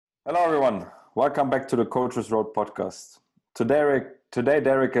Hello, everyone. Welcome back to the Coaches Road podcast. Today,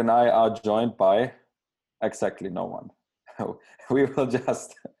 Derek and I are joined by exactly no one. We will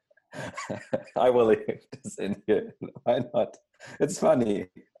just, I will leave this in here. Why not? It's funny.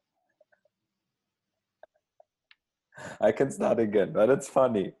 I can start again, but it's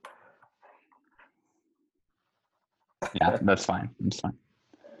funny. Yeah, that's fine. That's fine.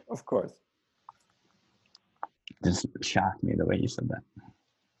 Of course. Just shocked me the way you said that.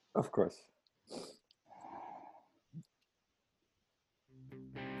 Of course.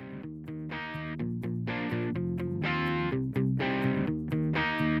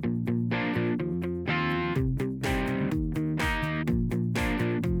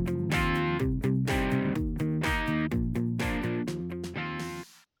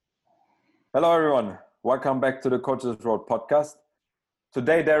 Hello, everyone. Welcome back to the Coaches Road podcast.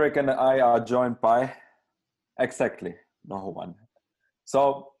 Today, Derek and I are joined by exactly no one.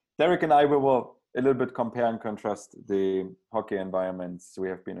 So Derek and I will a little bit compare and contrast the hockey environments we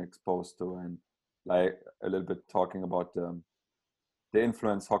have been exposed to, and like a little bit talking about the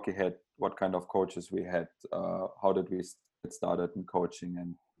influence hockey had, what kind of coaches we had, how did we get started in coaching,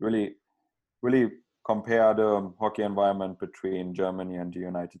 and really compare the hockey environment between Germany and the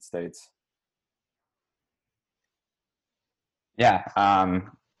United States. Yeah,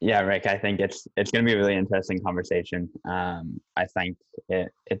 Rick. I think it's going to be a really interesting conversation. I think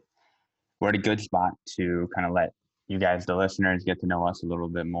we're at a good spot to kind of let you guys, the listeners, get to know us a little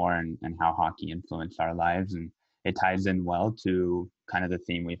bit more and how hockey influenced our lives, and it ties in well to kind of the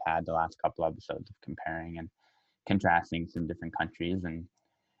theme we've had the last couple episodes of comparing and contrasting some different countries, and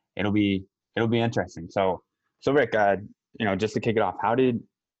it'll be interesting. So Rick, just to kick it off, how did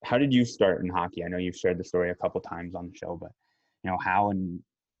you start in hockey? I know you've shared the story a couple times on the show, but how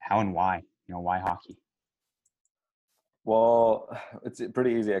and why? Why hockey? Well, it's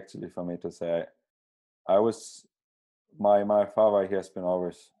pretty easy actually for me to say. I was my father. He has been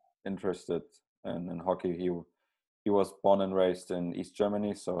always interested in hockey. He was born and raised in East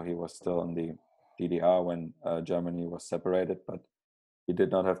Germany, so he was still in the DDR when Germany was separated. But he did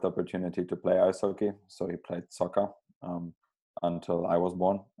not have the opportunity to play ice hockey, so he played soccer until I was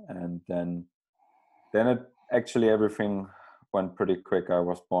born, and then it actually everything went pretty quick. I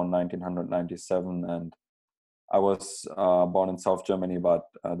was born 1997, and I was born in South Germany, but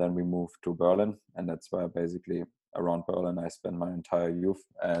then we moved to Berlin, and that's where basically around Berlin I spent my entire youth.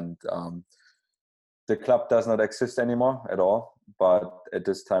 And the club does not exist anymore at all, but at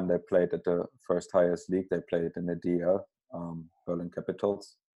this time they played at the first highest league. They played in the DL, Berlin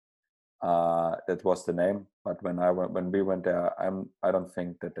Capitals. That was the name. But when we went there, I don't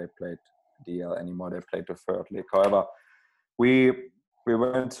think that they played DL anymore. They played the third league. However, we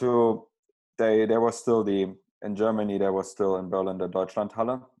went to there was still in Germany, there was still in Berlin the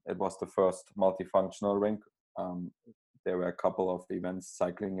Deutschlandhalle. It was the first multifunctional rink. There were a couple of events,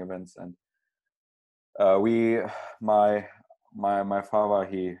 cycling events, and my father,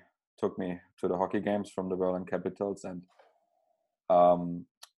 he took me to the hockey games from the Berlin Capitals, and um,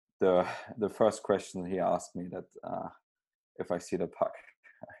 the first question he asked me that if I see the puck.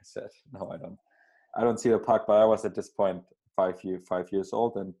 I said no, I don't see the puck, but I was at this point 5 years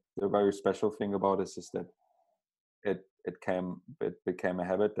old, and the very special thing about this is that it became a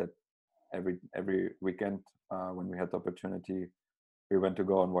habit that every weekend when we had the opportunity, we went to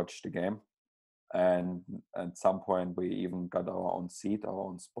go and watch the game. And at some point we even got our own seat, our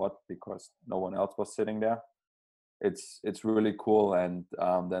own spot, because no one else was sitting there. It's really cool. And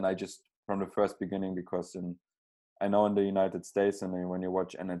then I just, from the first beginning, because I know in the United States, and when you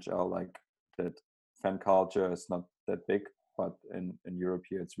watch NHL, like, that fan culture is not that big, but in Europe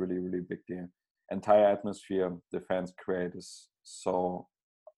here it's really big. The entire atmosphere the fans create is so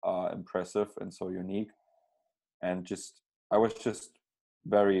impressive and so unique. And just I was just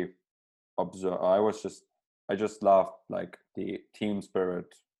very observe I just loved, like, the team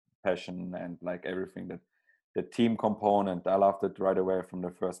spirit, passion, and like everything, that the team component. I loved it right away from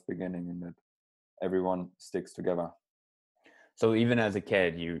the first beginning, and that everyone sticks together. So even as a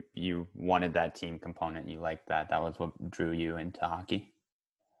kid, you wanted that team component. You liked that. That was what drew you into hockey.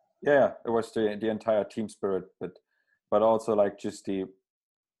 Yeah, it was the entire team spirit, but also, like, just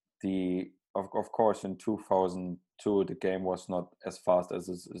of course in 2002 the game was not as fast as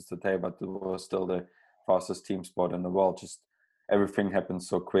is today, but it was still the fastest team sport in the world. Just everything happens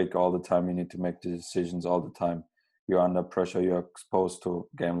so quick all the time. You need to make the decisions all the time. You're under pressure. You're exposed to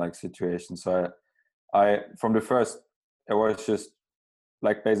game like situations. So I from the first, it was just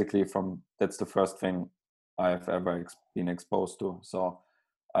like, basically, from that's the first thing I've ever been exposed to. So,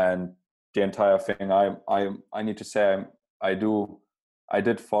 and the entire thing, I need to say, I do I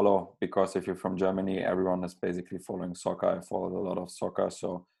did follow, because if you're from Germany, everyone is basically following soccer. I followed a lot of soccer,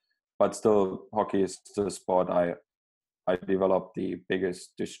 so but still, hockey is the sport I developed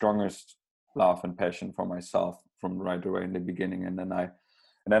the strongest love and passion for myself from right away in the beginning, and then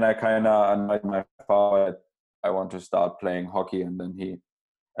I kind of annoyed my father that I want to start playing hockey, and then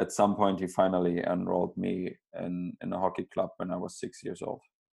at some point he finally enrolled me in a hockey club when I was 6 years old.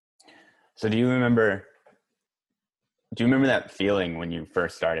 So do you remember that feeling when you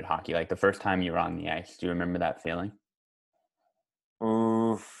first started hockey, like the first time you were on the ice? Do you remember that feeling?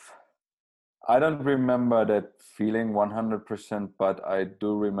 Oof. I don't remember that feeling 100%, but I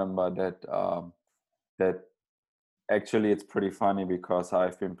do remember that actually it's pretty funny, because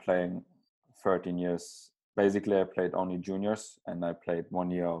I've been playing 13 years. Basically, I played only juniors, and I played 1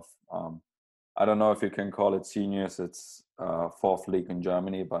 year of I don't know if you can call it seniors. It's fourth league in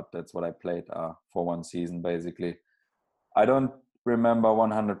Germany, but that's what I played for one season, basically. I don't remember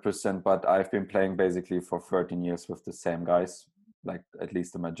 100%, but I've been playing basically for 13 years with the same guys, like at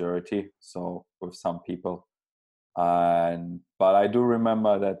least the majority. So with some people, but I do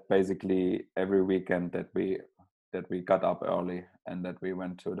remember that basically every weekend that we got up early, and that we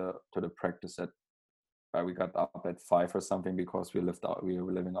went to the practice we got up at 5 or something, because we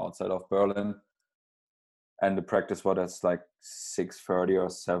were living outside of Berlin, and the practice was at like 6:30 or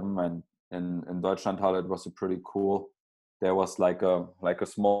 7. And in Deutschlandhalle it was a pretty cool. There was like a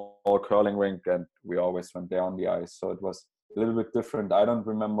small curling rink, and we always went there on the ice, so it was a little bit different. I don't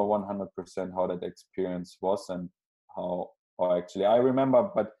remember 100% how that experience was, and how or actually I remember,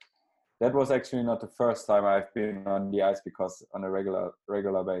 but that was actually not the first time I've been on the ice, because on a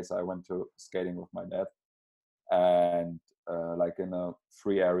regular basis I went to skating with my dad, and like in a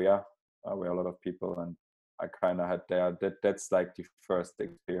free area where a lot of people, and I kind of had that's like the first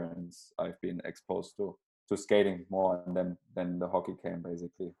experience I've been exposed to skating more, and then the hockey came,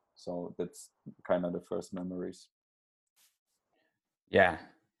 basically. So that's kind of the first memories. Yeah.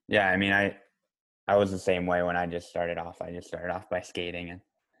 Yeah. I mean, I was the same way when I just started off. I just started off by skating, and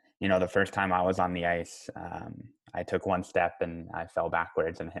the first time I was on the ice, I took one step and I fell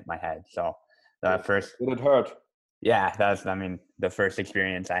backwards and hit my head. So the first, Did it hurt? yeah, I mean, the first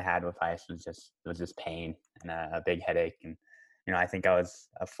experience I had with ice was just pain and a big headache. And, I think I was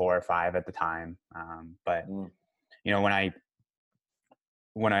a 4 or 5 at the time. But, Mm.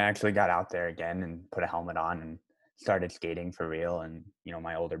 when I actually got out there again and put a helmet on and started skating for real, and,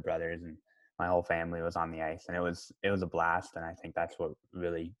 my older brothers and my whole family was on the ice, and it was a blast. And I think that's what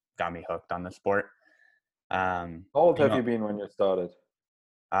really got me hooked on the sport. How old have you been when you started?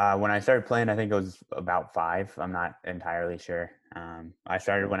 When I started playing, I think it was about 5. I'm not entirely sure. I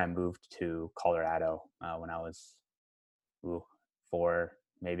started when I moved to Colorado when I was 4,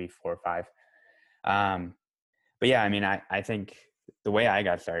 maybe 4 or 5. Um, but yeah, I mean, I think the way I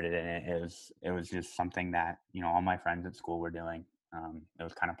got started in it was just something that all my friends at school were doing. It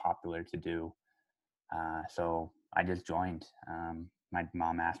was kind of popular to do, so I just joined. My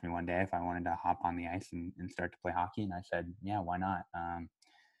mom asked me one day if I wanted to hop on the ice and start to play hockey, and I said, yeah, why not?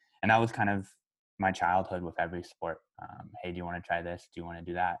 And that was kind of my childhood with every sport. Hey, do you want to try this? Do you want to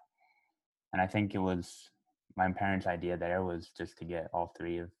do that? And I think it was my parents' idea there was just to get all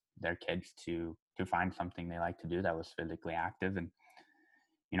 3 of their kids to find something they like to do that was physically active. And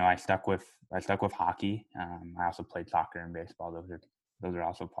I stuck with hockey. I also played soccer and baseball. Those are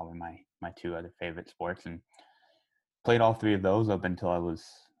also probably my 2 other favorite sports, and played all 3 of those up until I was,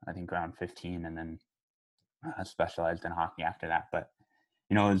 I think, around 15, and then specialized in hockey after that. But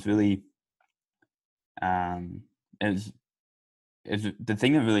it was really is the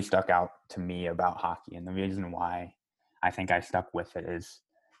thing that really stuck out to me about hockey, and the reason why I think I stuck with it, is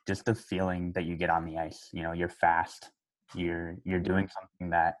just the feeling that you get on the ice. You're fast, you're doing something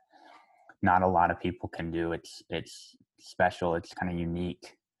that not a lot of people can do. It's special, it's kind of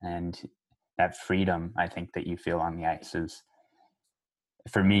unique, and that freedom I think that you feel on the ice is,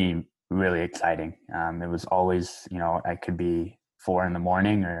 for me, really exciting. It was always, I could be 4 in the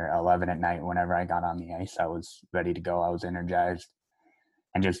morning or 11 at night. Whenever I got on the ice, I was ready to go. I was energized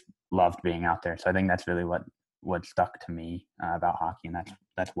and just loved being out there. So I think that's really what stuck to me about hockey, and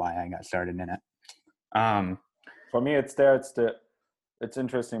that's why I got started in it. For me, it's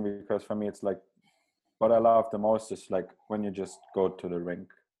interesting, because for me it's like, what I love the most is like when you just go to the rink,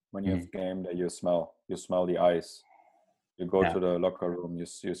 when you have game day, you smell the ice. You go Yeah. to the locker room, you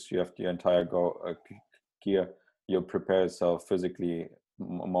have the entire gear. You prepare yourself physically,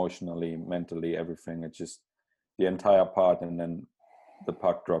 emotionally, mentally, everything. It's just the entire part, and then the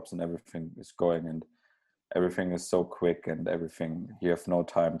puck drops and everything is going, and everything is so quick, and everything, you have no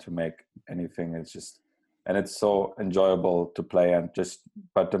time to make anything. It's just and it's so enjoyable to play. And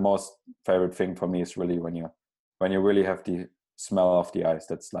but the most favorite thing for me is really when you really have the smell of the ice.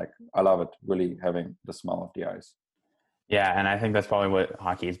 That's like, I love it, really having the smell of the ice. Yeah, and I think that's probably what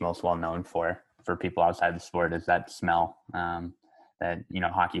hockey is most well known for people outside the sport, is that smell that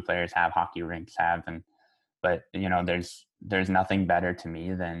hockey players have, hockey rinks have, but there's nothing better to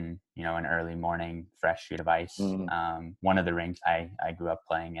me than an early morning fresh sheet of ice. One of the rinks I grew up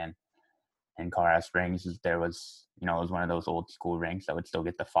playing in Colorado Springs, there was it was one of those old school rinks that would still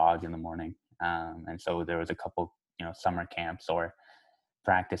get the fog in the morning, and so there was a couple summer camps or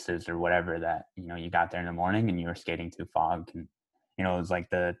practices or whatever that you got there in the morning and you were skating through fog, and it was like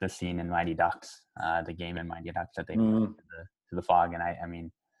the scene in Mighty Ducks, the game in Mighty Ducks, that they went to the fog, and I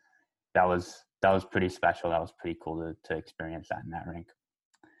mean that was pretty special. That was pretty cool to experience that in that rink.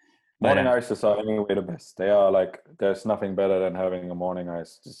 Morning ices are anyway the best. They are like, there's nothing better than having a morning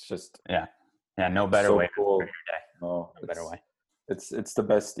ice. It's just no better so way cool. for your day. No better way. It's the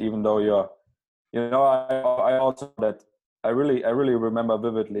best. Even though I also that I really remember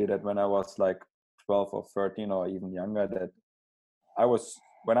vividly that when I was like 12 or 13 or even younger, that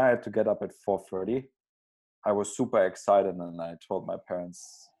when I had to get up at 4:30, I was super excited, and I told my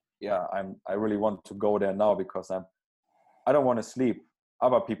parents, I really want to go there now because I don't want to sleep.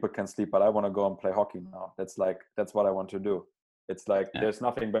 Other people can sleep, but I want to go and play hockey now. That's what I want to do. It's like, there's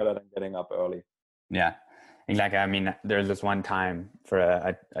nothing better than getting up early. Yeah, exactly. I mean, there's this one time for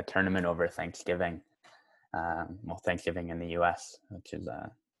a tournament over Thanksgiving. Thanksgiving in the U.S., which is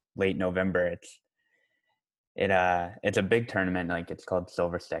late November. It's a big tournament. Like, it's called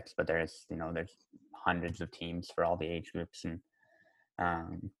Silver Sticks, but there's hundreds of teams for all the age groups, and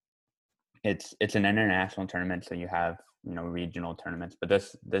it's an international tournament. So you have regional tournaments, but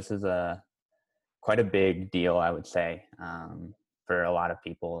this is quite a big deal, I would say, for a lot of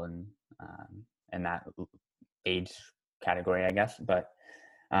people in that age category, I guess. But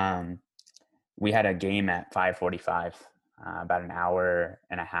we had a game at 5:45, about an hour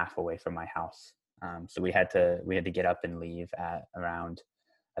and a half away from my house. So we had to get up and leave at around,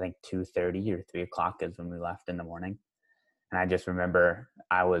 I think 2:30 or 3 o'clock is when we left in the morning. And I just remember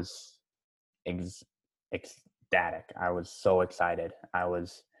I was ecstatic. I was so excited.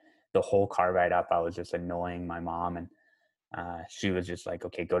 The whole car ride up, I was just annoying my mom, and she was just like,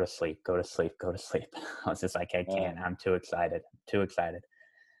 okay, go to sleep. I was just like, I can't, I'm too excited.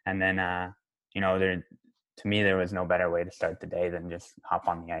 And then, to me, there was no better way to start the day than just hop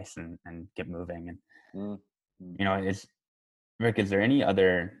on the ice and get moving. And, Rick, is there any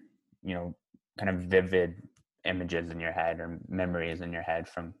other, kind of vivid images in your head or memories in your head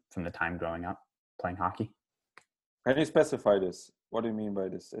from the time growing up playing hockey? Can you specify this? What do you mean by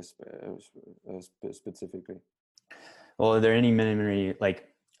this specifically? Well, are there any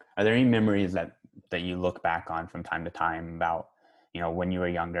memories that you look back on from time to time about, when you were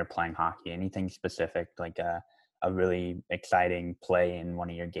younger playing hockey? Anything specific, like a really exciting play in one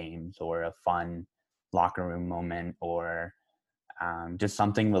of your games, or a fun locker room moment, or just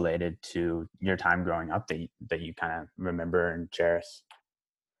something related to your time growing up that you kind of remember and cherish?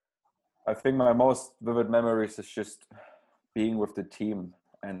 I think my most vivid memories is just being with the team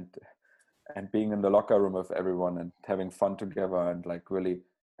and being in the locker room with everyone and having fun together and like really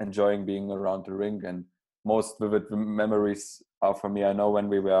enjoying being around the rink. And most vivid memories are for me, I know when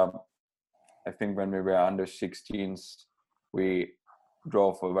we were under 16s, we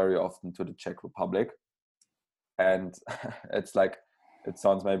drove very often to the Czech Republic. And it's like, it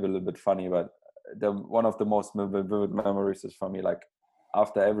sounds maybe a little bit funny, but one of the most vivid memories is for me, like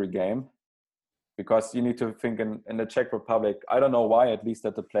after every game, because you need to think in the Czech Republic, I don't know why, at least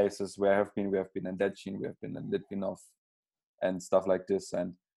at the places where we have been in Děčín, we have been in Litvinov and stuff like this.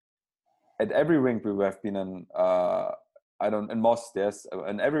 And at every rink we have been in, in Most, yes,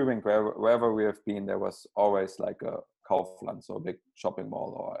 in every rink, wherever we have been, there was always like a Kaufland, so a big shopping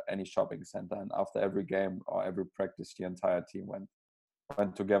mall or any shopping center. And after every game or every practice, the entire team went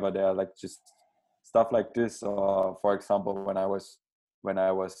together there, like just stuff like this. Or for example, when I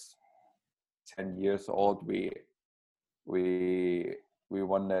was 10 years old, we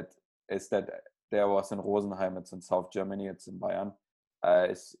won that. Is that there was in Rosenheim? It's in South Germany. It's in Bayern.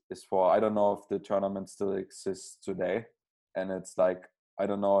 Is for, I don't know if the tournament still exists today, and it's like, I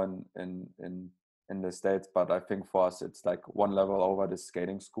don't know in the States, but I think for us it's like one level over the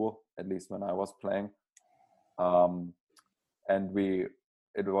skating school, at least when I was playing. And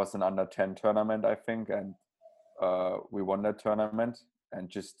it was an under 10 tournament, I think, and we won that tournament.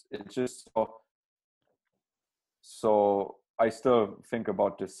 And it's just so I still think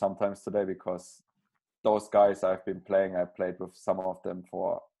about this sometimes today, because those guys I've been playing, I played with some of them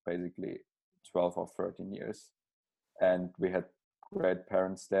for basically 12 or 13 years, and we had great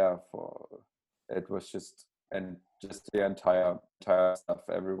parents there. It was just the entire stuff.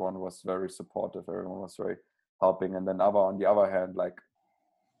 Everyone was very supportive. Everyone was very helping. And then on the other hand, like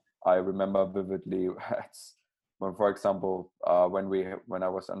I remember vividly, when, for example, when I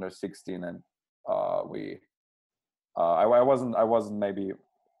was under 16 and I wasn't maybe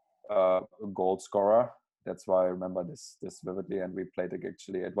a goal scorer. That's why I remember this vividly. And we played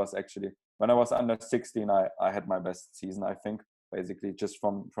it was actually when I was under 16, I had my best season, I think, basically just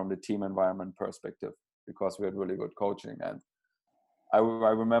from the team environment perspective, because we had really good coaching. And I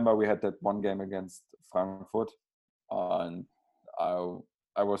remember we had that one game against Frankfurt, and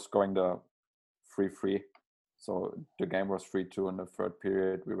I was going the 3-3. So the game was 3-2 in the third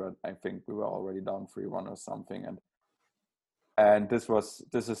period. I think we were already down 3-1 or something. And this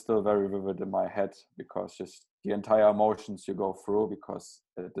is still very vivid in my head, because just the entire emotions you go through, because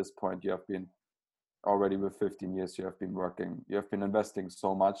at this point you have been already with 15 years, you have been working, you have been investing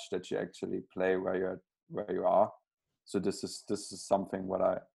so much that you actually play where you are. So this is something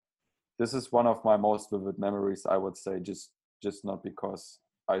this is one of my most vivid memories, I would say, just not because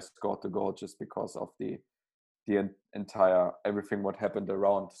I scored the goal, just because of the entire everything what happened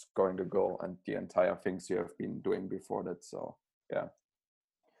around scoring the goal and the entire things you have been doing before that. So yeah.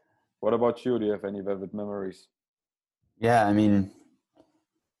 What about you? Do you have any vivid memories? Yeah, I mean,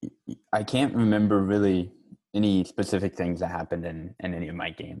 I can't remember really any specific things that happened in any of my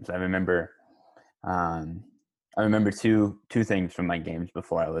games. I remember two things from my games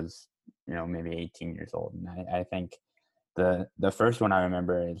before I was, maybe 18 years old. And I think the first one I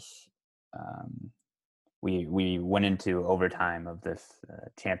remember is we went into overtime of this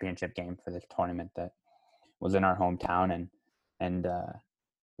championship game for this tournament that was in our hometown, and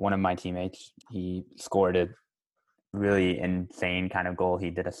one of my teammates, he scored a really insane kind of goal.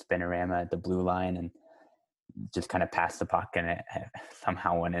 He did a spinorama at the blue line and just kind of passed the puck, and it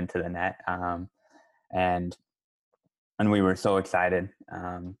somehow went into the net. And we were so excited.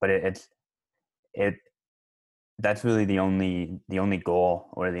 But that's really the only goal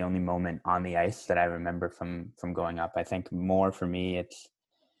or the only moment on the ice that I remember from growing up. I think more for me, it's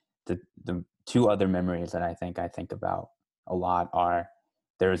the two other memories that I think about a lot are,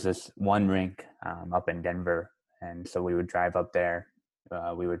 there was this one rink up in Denver, and so we would drive up there.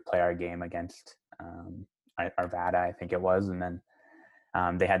 We would play our game against Arvada, I think it was, and then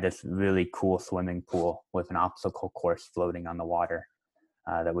they had this really cool swimming pool with an obstacle course floating on the water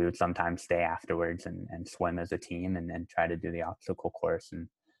that we would sometimes stay afterwards and swim as a team and try to do the obstacle course. And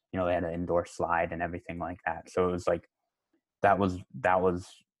they had an indoor slide and everything like that. So it was like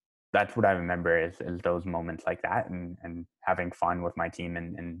that's what I remember is those moments like that, and having fun with my team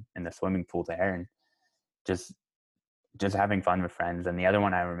in the swimming pool there, and just having fun with friends. And the other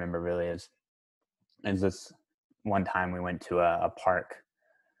one I remember really is this one time we went to a park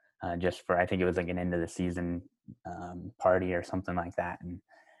just for, I think it was like an end of the season party or something like that, and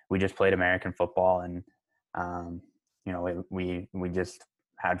we just played American football, and we just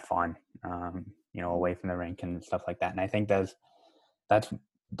had fun away from the rink and stuff like that. And I think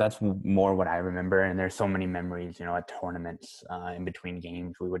that's more what I remember. And there's so many memories, at tournaments, in between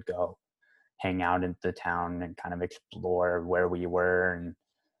games, we would go hang out in the town and kind of explore where we were,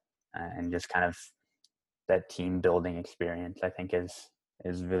 and just kind of that team building experience, I think is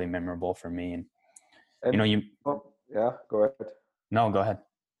really memorable for me. And yeah, go ahead. No, go ahead.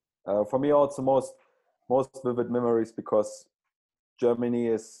 For me also most vivid memories, because Germany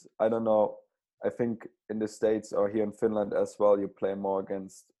is, I don't know, I think in the States or here in Finland as well, you play more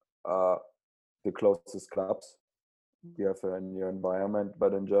against the closest clubs you have in your environment.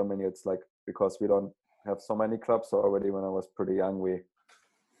 But in Germany, it's like, because we don't have so many clubs, so already when I was pretty young, we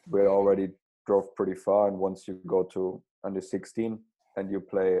already drove pretty far. And once you go to under 16 and you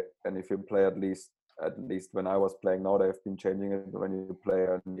play, and if you play at least when I was playing, now they've been changing it, when you play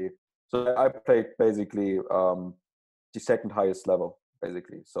so I played basically the second highest level,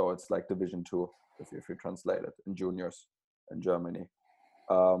 basically. So it's like Division 2 if you translate it in juniors in Germany.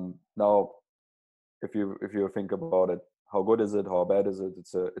 Now, if you think about it, how good is it? How bad is it?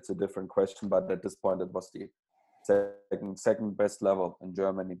 It's a different question. But at this point, it was the second best level in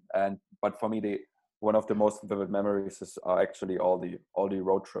Germany. But for me, one of the most vivid memories are actually all the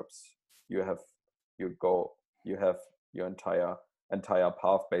road trips you have. You have your entire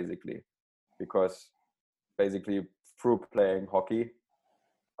path, basically, because basically through playing hockey,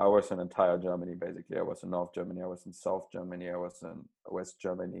 I was in entire Germany, basically. I was in North Germany, I was in South Germany, I was in West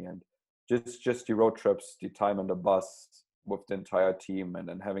Germany, and just the road trips, the time on the bus with the entire team, and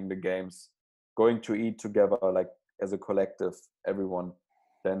then having the games, going to eat together, like as a collective, everyone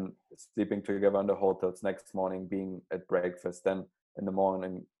then sleeping together in the hotels, next morning being at breakfast, then in the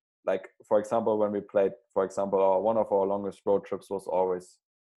morning, like for example, when we played, for example, one of our longest road trips was always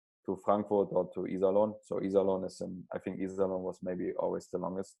to Frankfurt or to Iserlohn. So Iserlohn I think Iserlohn was maybe always the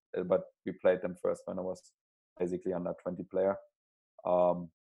longest, but we played them first when I was basically under 20 player.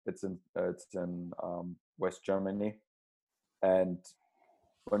 It's in West Germany, and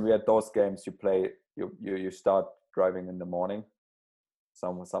when we had those games, you start driving in the morning.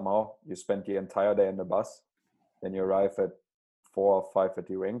 Somehow you spend the entire day in the bus, then you arrive at 4 or 5 at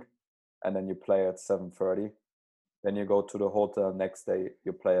the rink, and then you play at 7:30. Then you go to the hotel. Next day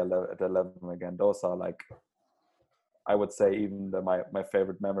you play at 11 again. Those are like, I would say, even my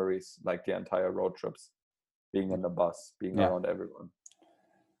favorite memories. Like the entire road trips, being in the bus, being around everyone.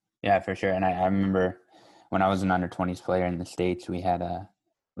 Yeah, for sure. And I remember when I was an under-20s player in the States, we had a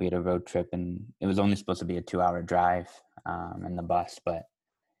road trip, and it was only supposed to be a 2-hour drive in the bus, but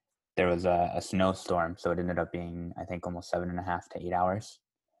there was a snowstorm, so it ended up being, I think, almost 7.5 to 8 hours,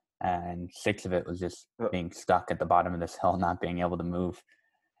 and 6 of it was just being stuck at the bottom of this hill, not being able to move.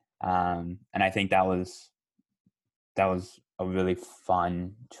 And I think that was a really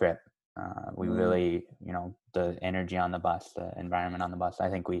fun trip. We really, the energy on the bus, the environment on the bus. I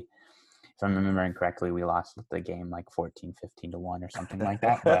think if I'm remembering correctly, we lost the game like 14-15 to 1 or something like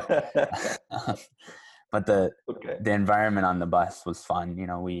that. But the environment on the bus was fun.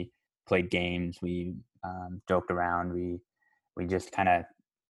 We played games, we joked around, we just kind of,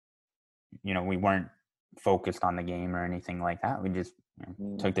 we weren't focused on the game or anything like that. We just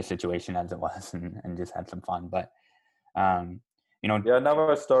took the situation as it was and just had some fun. But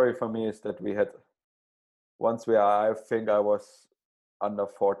another story for me is that we had once I think I was under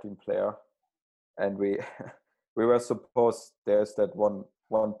 14 player, and we were supposed, there's that one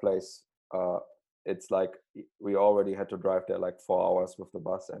place, it's like we already had to drive there like 4 hours with the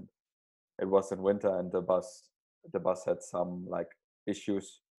bus, and it was in winter, and the bus had some like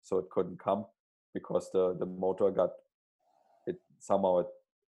issues, so it couldn't come because the motor got it somehow,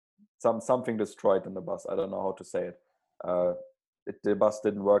 something destroyed in the bus. I don't know how to say it. The bus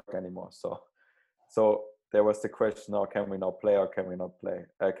didn't work anymore, so there was the question, can we not play or can we not play?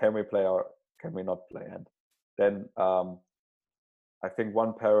 Can we play or can we not play? And then I think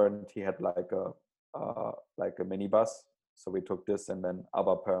one parent, he had like a minibus, so we took this, and then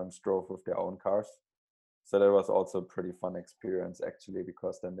other parents drove with their own cars. So that was also a pretty fun experience actually,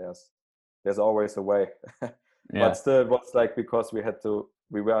 because then there's always a way. But still, it was like, because we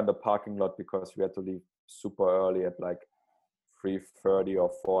were in the parking lot because we had to leave super early at like 3:30 or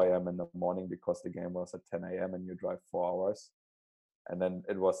 4 a.m. in the morning, because the game was at 10 a.m. and you drive 4 hours. And then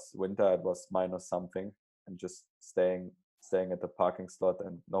it was winter, it was minus something, and just staying at the parking slot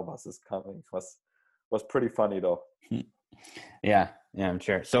and no buses coming was pretty funny though. Yeah, I'm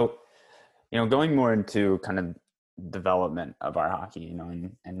sure. So, going more into kind of development of our hockey,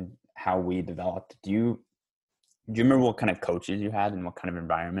 and how we developed, do you remember what kind of coaches you had and what kind of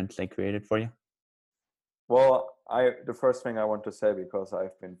environments they created for you? Well, the first thing I want to say, because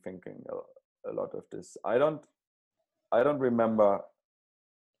I've been thinking a lot of this, I don't remember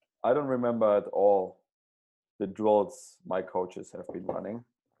at all the drills my coaches have been running,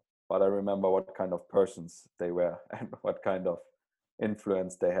 but I remember what kind of persons they were and what kind of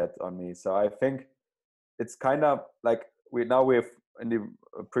influence they had on me. So I think it's kind of like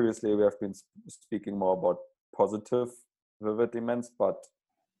previously we have been speaking more about positive, vivid events, but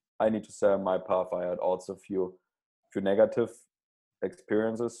I need to say on my path I had also few negative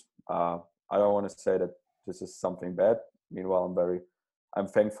experiences. I don't want to say that this is something bad. Meanwhile, I'm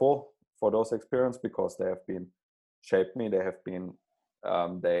thankful for those experiences, because they have been shaped me. They have been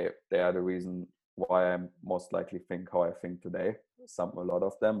they are the reason why I most likely think how I think today. A lot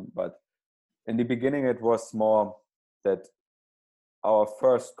of them, but in the beginning it was more that our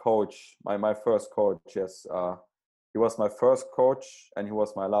first coach, my first coach, yes, he was my first coach and he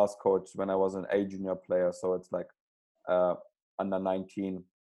was my last coach when I was an A junior player. So it's like under 19,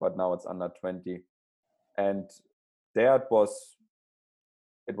 but now it's under 20. And there it was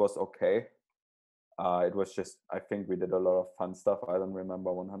okay. It was just, I think we did a lot of fun stuff. I don't remember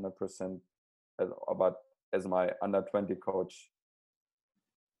 100%, but as my under 20 coach,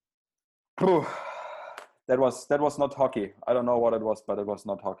 that was not hockey. I don't know what it was, but it was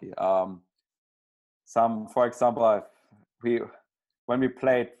not hockey. For example, when we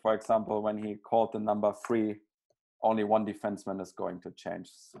played, for example, when he called the number 3, only one defenseman is going to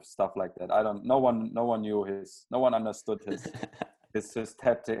change, stuff like that. No one understood his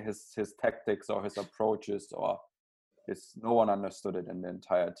tactics or his approaches, or no one understood it in the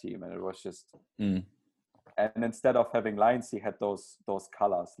entire team, and it was just And instead of having lines, he had those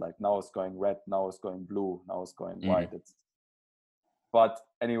colors, like now it's going red, now it's going blue, now it's going white. But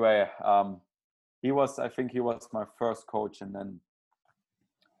anyway, I think he was my first coach, and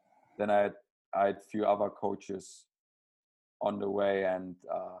then I had a few other coaches on the way, and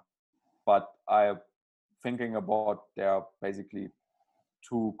but I thinking about, there are basically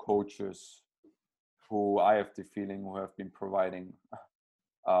two coaches who I have the feeling who have been providing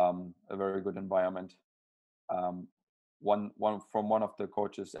a very good environment. One from one of the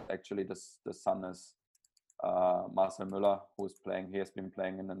coaches, actually the son is Marcel Müller, who's playing. He has been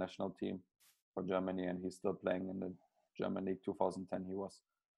playing in the national team for Germany, and he's still playing in the German League 2010. He was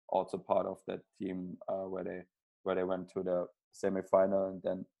also part of that team where they went to the semi-final and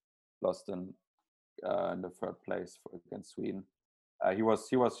then lost in the third place against Sweden. He was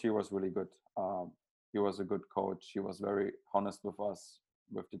really good. He was a good coach. He was very honest with us,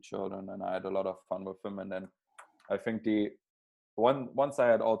 with the children, and I had a lot of fun with him. And then I think once I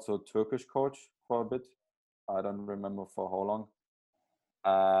had also a Turkish coach for a bit. I don't remember for how long.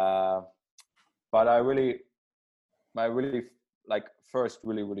 But my really like first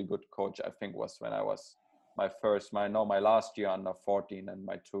really good coach, I think, was when I was my last year under 14 and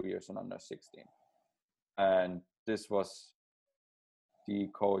my 2 years in under 16. And this was the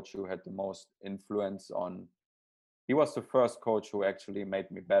coach who had the most influence on. He was the first coach who actually made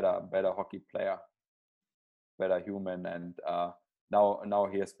me better hockey player, better human. And now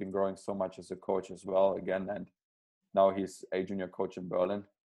he has been growing so much as a coach as well again. And now he's a junior coach in Berlin,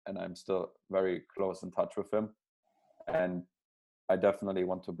 and I'm still very close in touch with him. And I definitely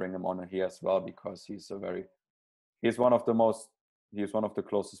want to bring him on here as well, because he's one of the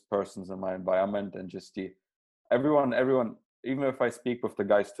closest persons in my environment. And just everyone, even if I speak with the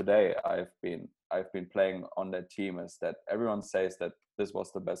guys today, I've been playing on that team, is that everyone says that this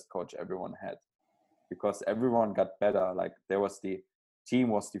was the best coach everyone had, because everyone got better. Like, the team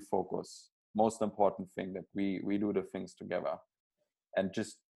was the focus, most important thing, that we do the things together. And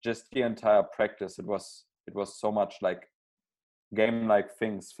just the entire practice, it was so much like game, like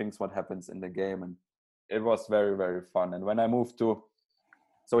things what happens in the game. And it was very, very fun. And when I moved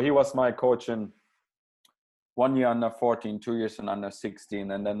so he was my coach in 1 year under 14, 2 years in under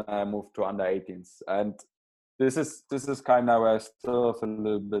 16, and then I moved to under 18s. And this is kind of where I still have a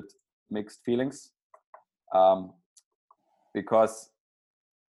little bit mixed feelings, because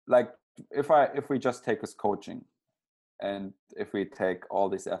like if we just take his coaching, and if we take all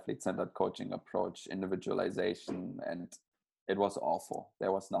this athlete-centered coaching approach, individualization, and it was awful.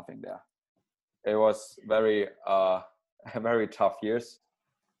 There was nothing there. It was very very tough years.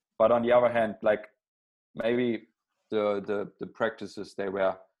 But on the other hand, like, maybe the practices, they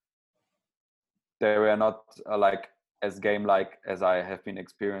were not like as game-like as I have been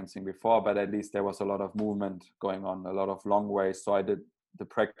experiencing before, but at least there was a lot of movement going on, a lot of long ways. So the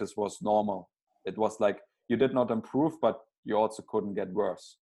practice was normal. It was like you did not improve, but you also couldn't get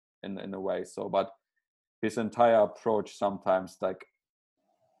worse in a way. So, but his entire approach sometimes, like,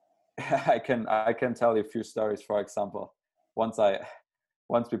 I can tell you a few stories. For example, once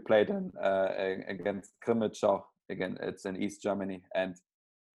we played against Grimmitschau, again, it's in East Germany, and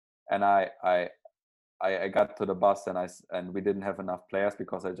I got to the bus, and we didn't have enough players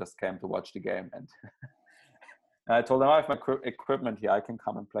because I just came to watch the game, and and I told him, I have my equipment here, I can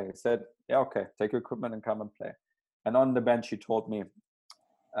come and play. He said, yeah, okay, take your equipment and come and play. And on the bench, he told me,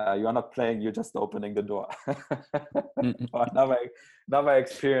 you're not playing, you're just opening the door. Another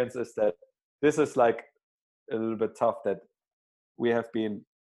experience is that this is like a little bit tough, that we have been,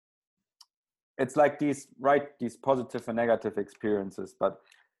 it's like these positive and negative experiences, but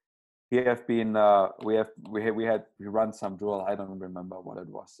we have been we run some drill, I don't remember what it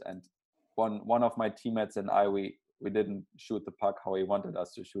was, and one of my teammates and I, we didn't shoot the puck how he wanted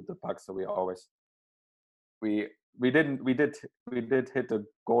us to shoot the puck, so we did hit the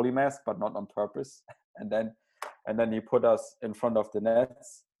goalie mask, but not on purpose. And then he put us in front of the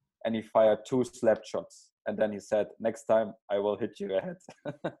nets, and he fired 2 slap shots, and then he said, next time I will hit you ahead.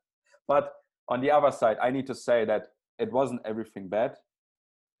 But on the other side, I need to say that it wasn't everything bad.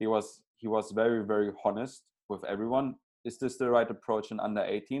 He was very, very honest with everyone. Is this the right approach in under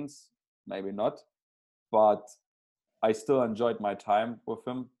 18s? Maybe not, but I still enjoyed my time with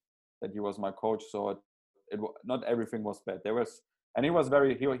him, that he was my coach. So not everything was bad. And he was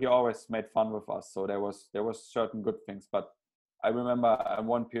he always made fun with us. So there was certain good things. But I remember at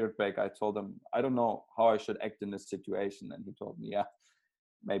one period break, I told him, I don't know how I should act in this situation. And he told me, yeah,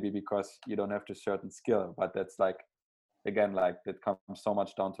 maybe because you don't have the certain skill. But that's like, again, like, it comes so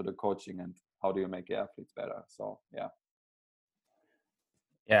much down to the coaching and how do you make your athletes better. So, yeah.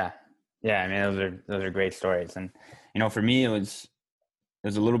 Yeah. Yeah, I mean, those are great stories. And, for me, it was a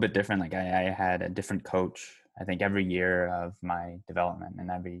little bit different. Like I had a different coach, I think, every year of my development, and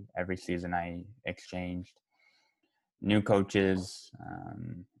every season I exchanged new coaches,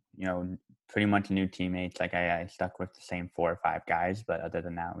 pretty much new teammates. Like I stuck with the same 4 or 5 guys, but other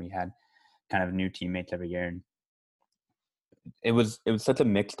than that, we had kind of new teammates every year. And it was such a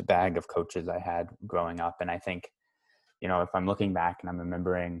mixed bag of coaches I had growing up. And I think, if I'm looking back and I'm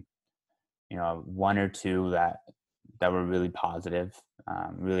remembering, one or two that were really positive,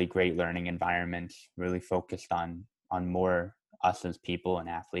 really great learning environments, really focused on more us as people and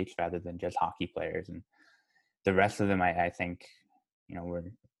athletes rather than just hockey players. And the rest of them, I think,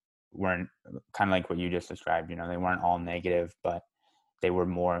 weren't kind of like what you just described. They weren't all negative, but they were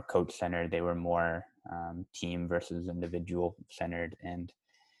more coach centered. They were more team versus individual centered, and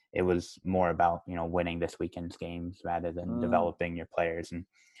it was more about winning this weekend's games rather than developing your players. And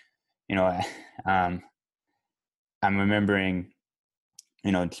you know, um, I'm remembering,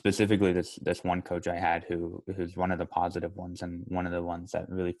 specifically this one coach I had who's one of the positive ones and one of the ones that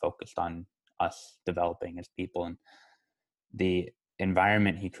really focused on us developing as people, and the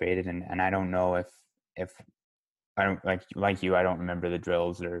environment he created. And I don't know if I don't like you, I don't remember the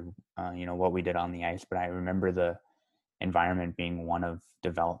drills or what we did on the ice, but I remember the environment being one of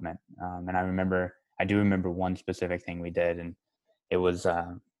development. And I do remember one specific thing we did, and it was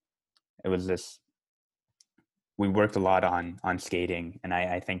this. We worked a lot on skating, and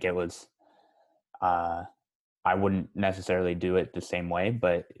I think it was. I wouldn't necessarily do it the same way,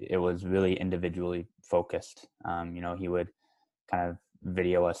 but it was really individually focused. He would kind of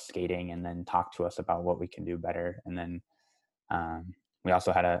video us skating and then talk to us about what we can do better. And then we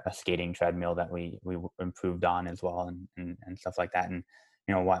also had a skating treadmill that we improved on as well, and stuff like that. And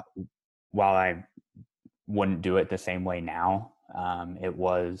while I wouldn't do it the same way now, it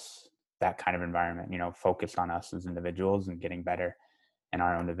was that kind of environment, focused on us as individuals and getting better in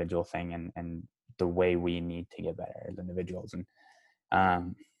our own individual thing, and the way we need to get better as individuals.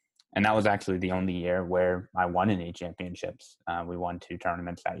 And that was actually the only year where I won any championships. We won 2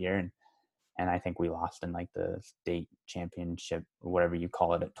 tournaments that year, and I think we lost in like the state championship or whatever you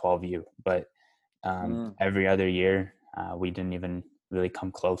call it at 12U. But every other year, we didn't even really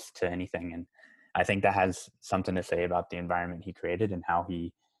come close to anything. And I think that has something to say about the environment he created and how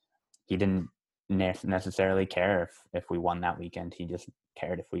he didn't necessarily care if we won that weekend. He just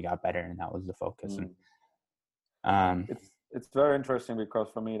cared if we got better, and that was the focus. And it's very interesting because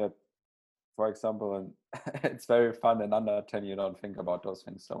for me that, for example, and it's very fun, and under 10 you don't think about those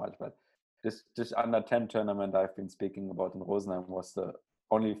things so much, but this under 10 tournament I've been speaking about in Rosenheim was the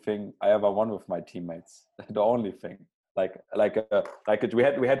only thing I ever won with my teammates. The only thing, we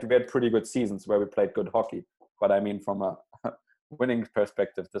had pretty good seasons where we played good hockey, but I mean from a winning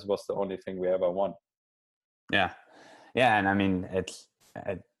perspective, this was the only thing we ever won. Yeah, and I mean it's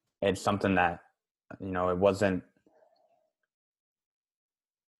something that it wasn't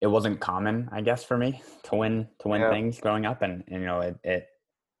common, I guess, for me to win things growing up, and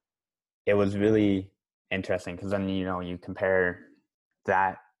it was really interesting because then you compare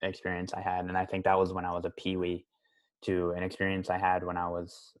that experience I had, and I think that was when I was a peewee, to an experience I had when I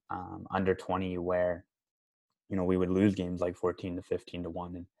was under 20, where we would lose games like 14 to 15 to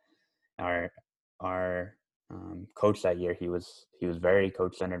 1, and our coach that year, he was very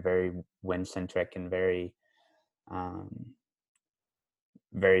coach centered, very win centric, and very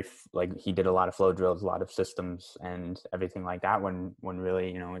like he did a lot of flow drills, a lot of systems and everything like that, when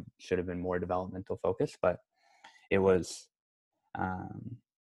really it should have been more developmental focused. But it was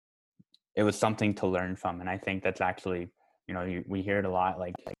something to learn from. And I think that's actually we hear it a lot,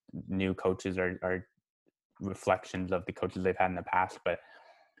 like new coaches are reflections of the coaches they've had in the past. But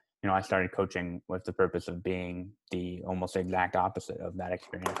I started coaching with the purpose of being the almost exact opposite of that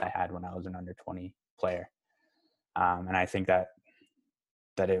experience I had when I was an under 20 player. And I think that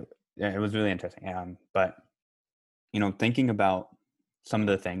it was really interesting. But thinking about some of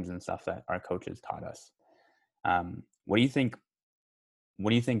the things and stuff that our coaches taught us, what do you think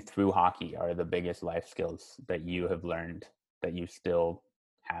through hockey are the biggest life skills that you have learned that you still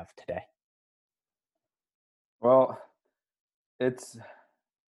have today? Well, it's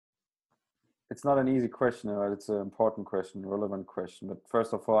not an easy question, but it's an important question, relevant question. But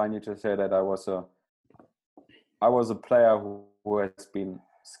first of all, I need to say that I was a player who has been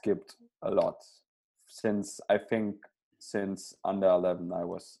skipped a lot since under 11. I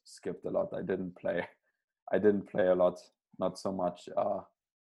was skipped a lot. I didn't play a lot, not so much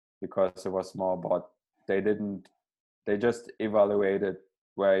because it was more about they just evaluated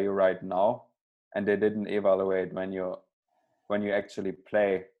where you're right now, and they didn't evaluate when you actually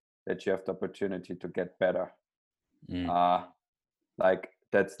play that you have the opportunity to get better. Mm. Like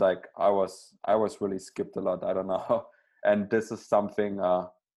that's like I was really skipped a lot. I don't know. And this is something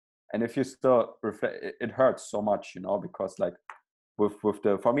and if you still reflect, it hurts so much, you know, because like with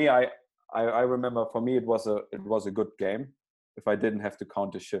the, for me, I remember, for me it was a good game if I didn't have to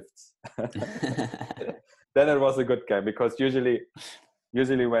count the shifts. Then it was a good game, because usually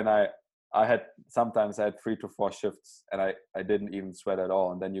when I had, sometimes I had 3 to 4 shifts and I didn't even sweat at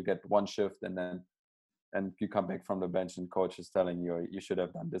all, and then you get one shift and you come back from the bench and coach is telling you, you should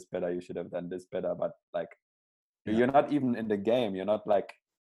have done this better, you should have done this better, but like Yeah. you're not even in the game, you're not like,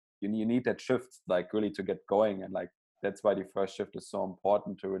 you need that shift like really to get going, and like that's why the first shift is so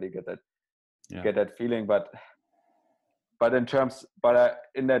important, to really get that feeling. But in terms,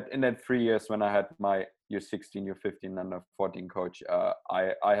 in that 3 years when I had my U16, U15, under 14 coach,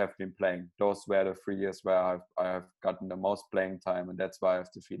 I have been playing. Those were the 3 years where I have gotten the most playing time, and that's why I have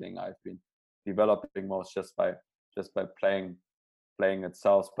the feeling I've been developing most just by playing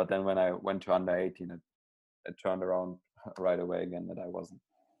itself. But then when I went to under 18, it turned around right away again, that I wasn't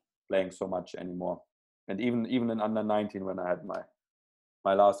playing so much anymore. And even in under 19, when I had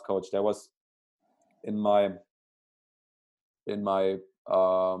my last coach, there was in my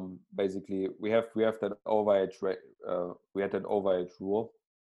basically we have that overage we had that overage rule.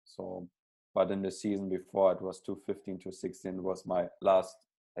 So but in the season before, it was 215 to 16, was my last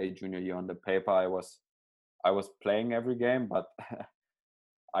junior year. On the paper I was playing every game, but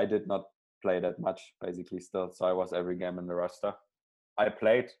I did not play that much basically still, so I was every game in the roster. I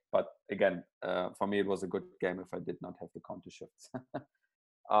played, but again, for me it was a good game if I did not have the counter shifts.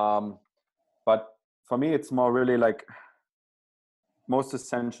 But for me it's more really like most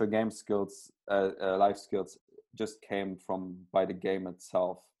essential game skills, life skills, just came from by the game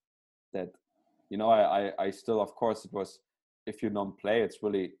itself. That, you know, I still, of course, it was, if you don't play, it's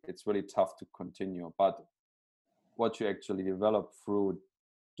really tough to continue. But what you actually develop through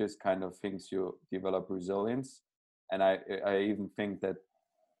this kind of things, you develop resilience. And I even think that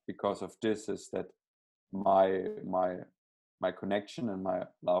because of this is that my connection and my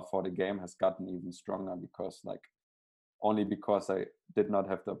love for the game has gotten even stronger, because like only because I did not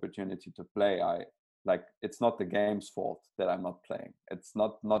have the opportunity to play, I like, it's not the game's fault that I'm not playing. It's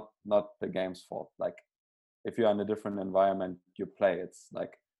not the game's fault. Like if you're in a different environment, you play. It's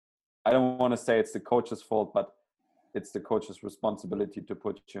like, I don't want to say it's the coach's fault, but it's the coach's responsibility to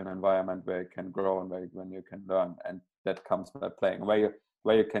put you in an environment where you can grow and when you can learn, and that comes by playing, where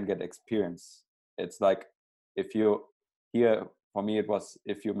you can get experience. It's like, if you here, for me it was,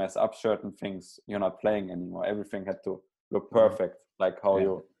 if you mess up certain things, you're not playing anymore. Everything had to look perfect, like how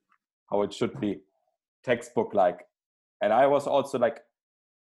it should be, textbook like. And I was also like,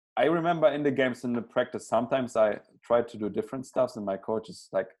 I remember in the games, in the practice, sometimes I tried to do different stuff, and my coach is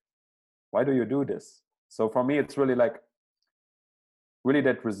like, why do you do this? So for me it's really like, really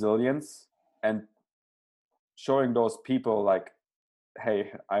that resilience, and showing those people like,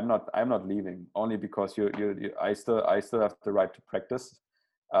 hey, I'm not leaving only because you I still have the right to practice.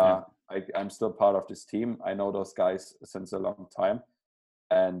 I'm still part of this team. I know those guys since a long time,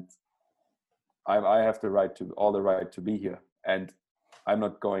 and I have the right to be here, and I'm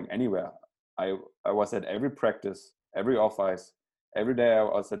not going anywhere. I was at every practice, every off ice, every day I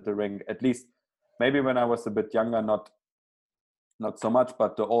was at the ring. At least maybe when I was a bit younger, not so much,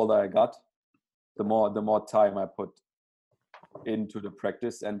 but the older I got, the more time I put into the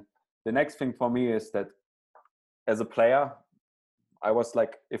practice. And the next thing for me is that as a player, I was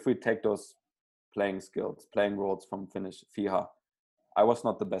like, if we take those playing skills, playing roles from Finnish FIHA, I was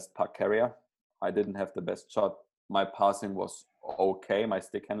not the best puck carrier. I didn't have the best shot. My passing was okay. My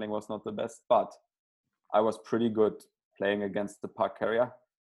stick handling was not the best, but I was pretty good playing against the puck carrier.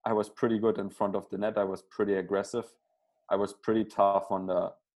 I was pretty good in front of the net. I was pretty aggressive. I was pretty tough on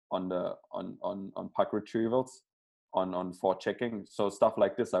puck retrievals, on forechecking. So stuff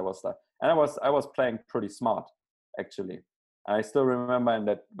like this, I was playing pretty smart, actually. And I still remember in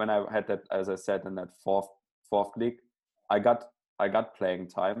that, when I had that, as I said, in that fourth league, I got playing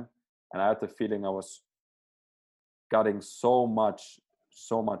time, and I had the feeling I was getting so much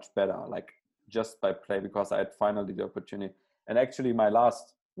better, like just by play, because I had finally the opportunity. And actually my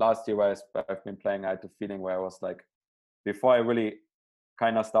last year where I've been playing, I had the feeling where I was like, before I really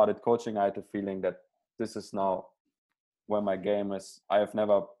kind of started coaching, I had the feeling that this is now where my game is. I have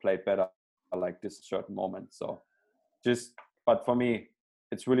never played better like this certain moment. So but for me,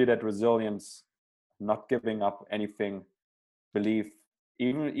 it's really that resilience, not giving up anything, belief,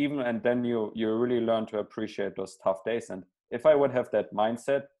 even, and then you really learn to appreciate those tough days. And if I would have that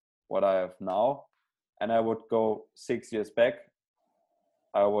mindset, what I have now, and I would go 6 years back,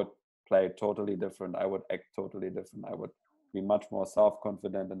 I would play totally different. I would act totally different. I would be much more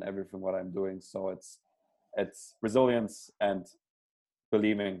self-confident in everything what I'm doing. So it's resilience and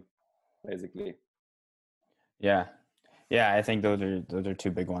believing, basically. Yeah. Yeah, I think those are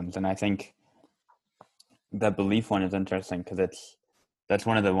two big ones. And I think the belief one is interesting because that's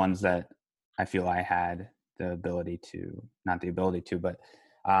one of the ones that I feel I had the ability to, not the ability to, but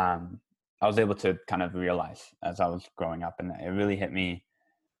I was able to kind of realize as I was growing up, and it really hit me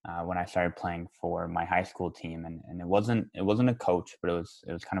when I started playing for my high school team, and it wasn't a coach, but it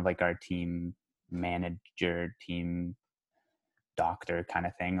was kind of like our team manager, team doctor kind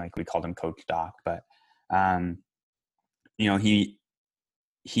of thing. Like we called him Coach Doc, but um, you know, he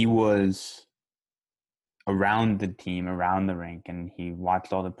was around the team, around the rink, and he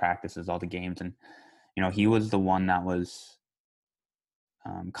watched all the practices, all the games, and you know, he was the one that was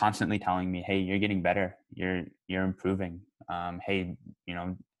constantly telling me, "Hey, you're getting better. You're improving. Hey, you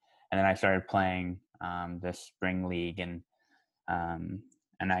know." And then I started playing this spring league, um,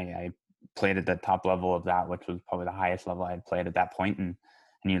 and I played at the top level of that, which was probably the highest level I had played at that point. And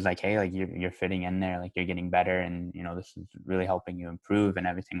he was like, "Hey, like you're fitting in there. Like you're getting better, and you know, this is really helping you improve and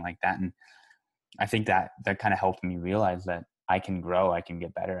everything like that." And I think that kind of helped me realize that I can grow, I can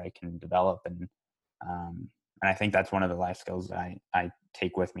get better, I can develop, um, and I think that's one of the life skills that I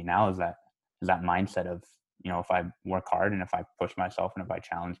take with me now is that mindset of, you know, if I work hard and if I push myself and if I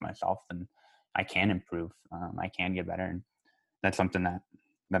challenge myself, then I can improve, I can get better, and that's something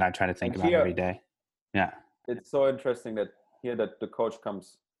that I try to think And about every here, day. Yeah, it's so interesting that here that the coach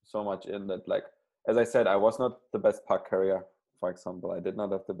comes so much in that, like, as I said, I was not the best puck carrier, for example. I did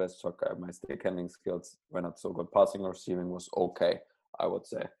not have the best shot guy. My stick handling skills were not so good. Passing or receiving was okay, I would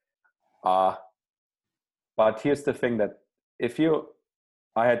say. Uh, but here's the thing that if you,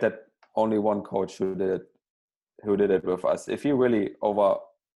 I had that only one coach who did it with us. If you really over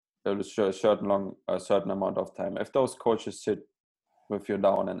a certain amount of time, if those coaches sit with you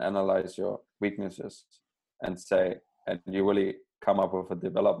down and analyze your weaknesses and say, and you really come up with a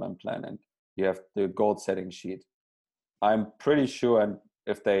development plan and you have the goal setting sheet, I'm pretty sure, and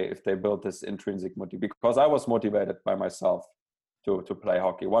if they build this intrinsic motivation, because I was motivated by myself to play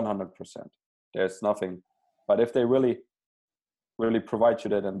hockey 100%. There's nothing, but if they really provide you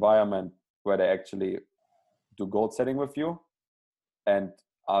that environment where they actually do goal setting with you and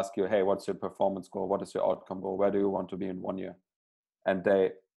ask you, hey, what's your performance goal? What is your outcome goal? Where do you want to be in 1 year? And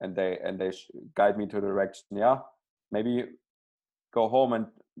they guide me to the direction. Yeah, maybe go home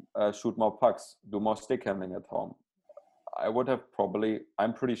and shoot more pucks, do more stick handling at home. I would have probably.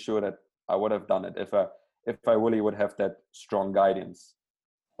 I'm pretty sure that I would have done it if I really would have that strong guidance,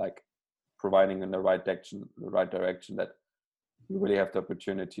 like providing in the right direction that you really have the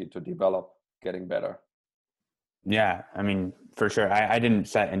opportunity to develop, getting better. yeah. I mean, for sure. I didn't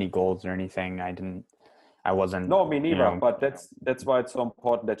set any goals or anything. I wasn't, No, me you neither. know. But that's why it's so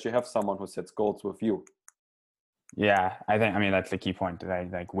important that you have someone who sets goals with you. Yeah, I mean, that's the key point that I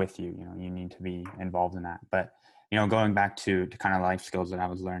like with you, you know, you need to be involved in that. But, you know, going back to kind of life skills that I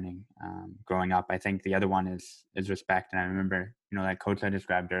was learning growing up, I think the other one is respect. And I remember, you know, that coach I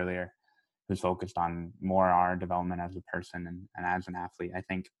described earlier who's focused on more our development as a person and as an athlete. I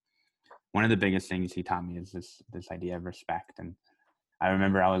think one of the biggest things he taught me is this idea of respect. And I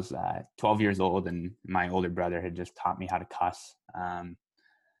remember I was 12 years old and my older brother had just taught me how to cuss.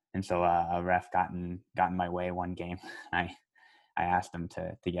 And so a ref got in my way one game. I asked him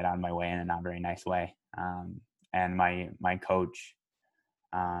to get out of my way in a not very nice way. And my coach,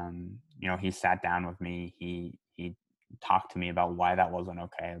 you know, he sat down with me. He talked to me about why that wasn't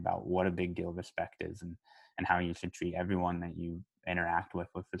okay, about what a big deal respect is, and how you should treat everyone that you interact with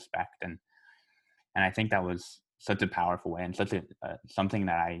respect. And I think that was such a powerful way and such a something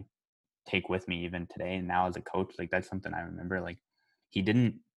that I take with me even today. And now as a coach, like that's something I remember. Like he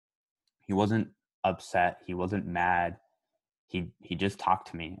didn't he wasn't upset. He wasn't mad. He just talked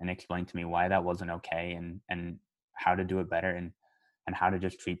to me and explained to me why that wasn't okay and how to do it better and how to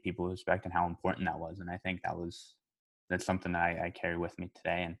just treat people with respect and how important that was. And I think that's something that I carry with me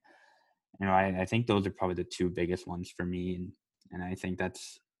today. And you know, I think those are probably the two biggest ones for me. And I think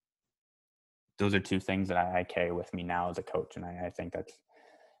those are two things that I carry with me now as a coach. And I think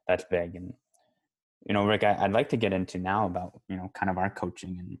that's big. And you know, Rick, I'd like to get into now about, you know, kind of our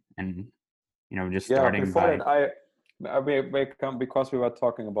coaching and you know, just Yeah. starting Before by. that, I may come because we were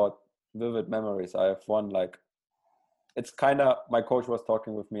talking about vivid memories. I have one, like, it's kind of, my coach was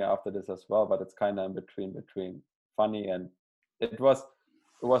talking with me after this as well, but it's kind of in between funny and it was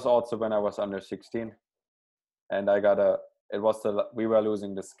also when I was under 16 and we were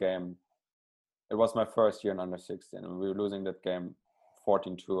losing this game. It was my first year in under 16 and we were losing that game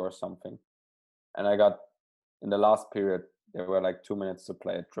 14-2 or something. And I got, in the last period, there were like 2 minutes to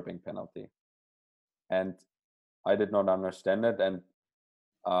play, a tripping penalty. And I did not understand it. And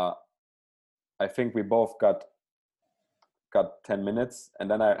I think we both got 10 minutes.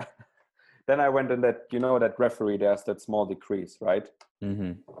 And then I then I went in that, that referee, there's that small decrease, right?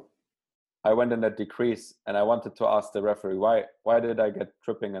 Mm-hmm. I went in that decrease and I wanted to ask the referee, why did I get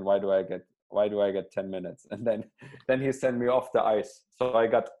tripping and why do I get 10 minutes? And then he sent me off the ice. So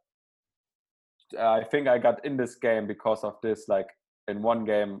I think I got in this game because of this, like in one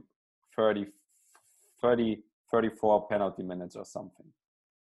game, 34 penalty minutes or something.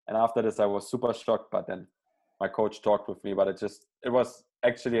 And after this, I was super shocked, but then my coach talked with me, but it was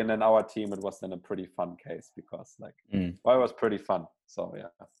actually, and then our team, it was then a pretty fun case because it was pretty fun. So yeah.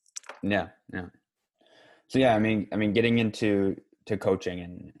 So yeah, I mean, getting into coaching,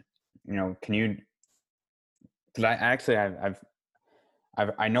 and can you? Because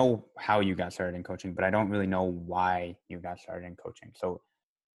I know how you got started in coaching, but I don't really know why you got started in coaching. So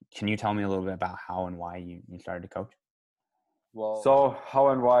can you tell me a little bit about how and why you started to coach? Well, so how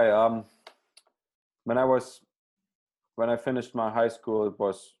and why? When I finished my high school, it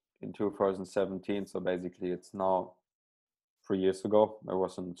was in 2017. So basically, it's now 3 years ago. It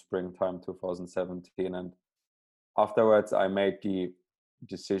was in springtime 2017, and afterwards, I made the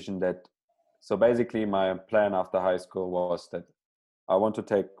decision that. So basically, my plan after high school was that I want to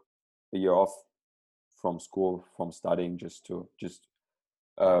take a year off from school, from studying, just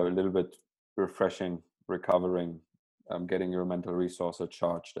a little bit refreshing, recovering, getting your mental resources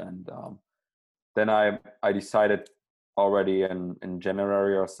charged. And then I decided already in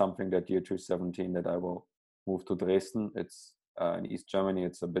January or something, that year 2017, that I will move to Dresden. It's in East Germany.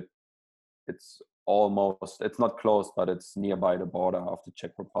 It's not close, but it's nearby the border of the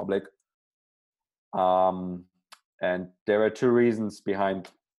Czech Republic. And there are two reasons behind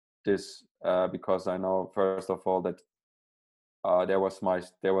this, because I know, first of all, that there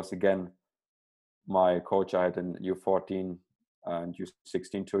was again my coach I had in U14 and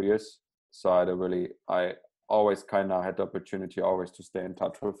U16 2 years. So I always kind of had the opportunity always to stay in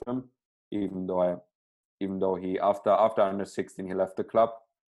touch with him, even though he after under 16 he left the club.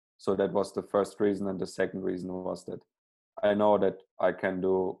 So that was the first reason, and the second reason was that I know that I can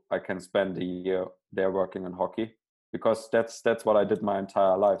spend a year there working on hockey, because that's what I did my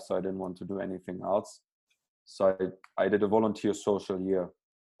entire life. So I didn't want to do anything else. So I did a volunteer social year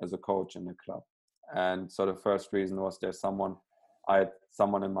as a coach in the club. And so the first reason was I had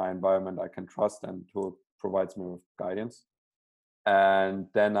someone in my environment I can trust and who provides me with guidance. And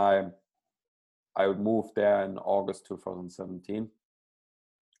then I moved there in August 2017.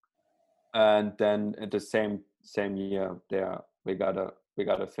 And then at the same year there, we got a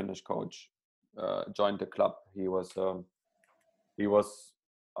Finnish coach joined the club. He was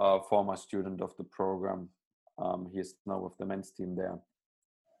a former student of the program. He's now with the men's team there.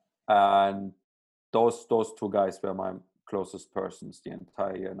 And those two guys were my closest persons the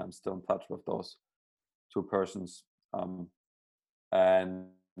entire year, and I'm still in touch with those two persons. And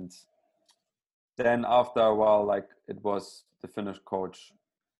then after a while, like, it was the Finnish coach.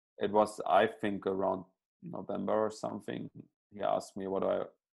 It was, I think, around November or something. He asked me what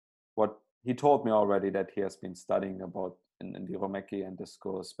he told me already, that he has been studying about in the Romeki, and the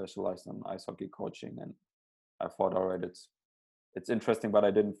school is specialized in ice hockey coaching. And I thought, all right, it's interesting, but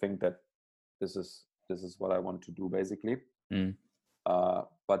I didn't think that this is what I want to do, basically.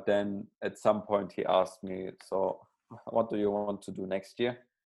 But then at some point he asked me, so what do you want to do next year?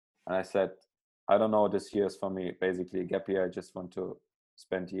 And I said, I don't know, this year is for me basically a gap year. I just want to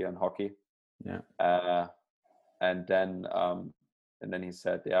spend a year in hockey. And then he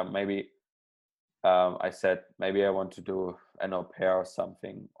said, yeah, maybe. I said, maybe I want to do an au pair or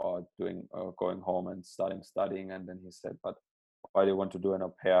something, or going home and studying. And then he said, but why do you want to do an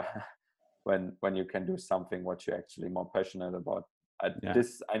au pair when you can do something what you're actually more passionate about? I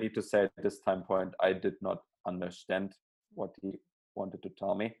need to say, at this time point, I did not understand what he wanted to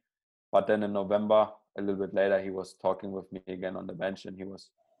tell me. But then in November, a little bit later, he was talking with me again on the bench, and he was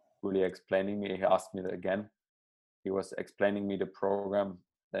really explaining me. He asked me again. He was explaining me the program.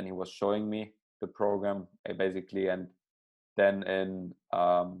 Then he was showing me the program, basically. And then in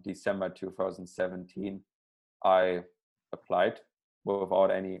December 2017, I applied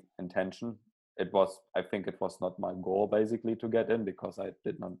without any intention. I think it was not my goal, basically, to get in, because I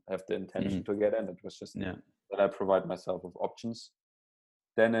did not have the intention to get in. It was just that I provide myself with options.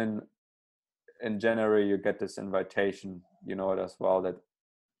 Then in January, you get this invitation, you know it as well, that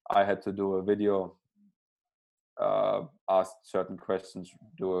I had to do a video, ask certain questions,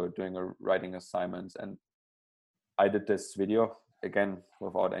 doing a writing assignments. And I did this video, again,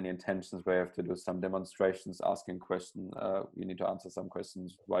 without any intentions, we have to do some demonstrations, asking questions. You need to answer some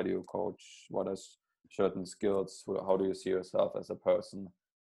questions. Why do you coach? What are certain skills? How do you see yourself as a person?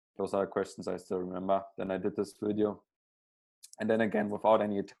 Those are questions I still remember. Then I did this video. And then again, without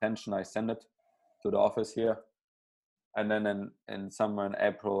any attention, I sent it to the office here. And then in somewhere in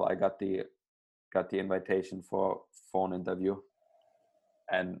April, I got the invitation for phone interview.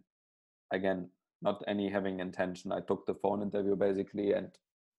 And again, not any having intention. I took the phone interview basically and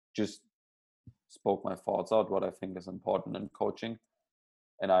just spoke my thoughts out, what I think is important in coaching.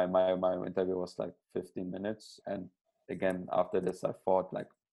 And my interview was like 15 minutes. And again, after this, I thought like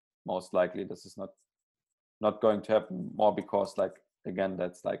most likely this is not going to happen, more because like, again,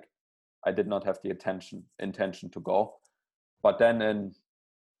 that's like, I did not have the intention to go. But then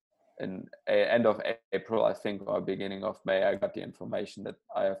in end of April, I think, or beginning of May, I got the information that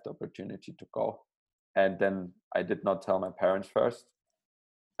I have the opportunity to go. And then I did not tell my parents first.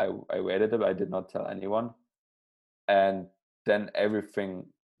 I waited a bit. I did not tell anyone. And then everything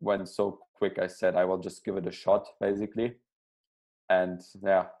went so quick. I said, I will just give it a shot, basically. And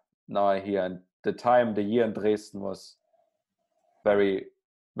yeah, now I'm here. And the year in Dresden was very,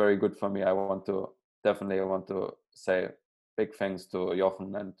 very good for me. I want to say big thanks to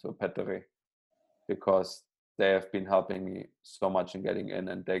Jochen and to Petteri, because they have been helping me so much in getting in,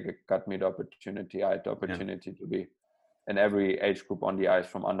 and they got me the opportunity. I had the opportunity to be in every age group on the ice,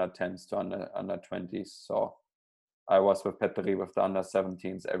 from under 10s to under 20s. So I was with Petteri with the under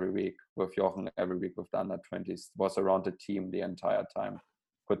 17s every week, with Jochen every week with the under 20s. Was around the team the entire time.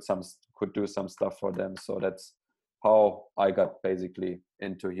 Could do some stuff for them. So that's how I got basically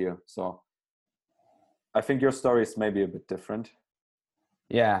into here. So I think your story is maybe a bit different.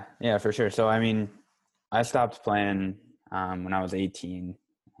 Yeah, for sure. So I mean, I stopped playing when I was 18.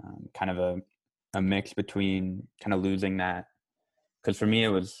 Kind of a mix between kind of losing that, because for me it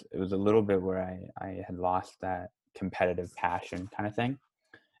was a little bit where I had lost that competitive passion kind of thing.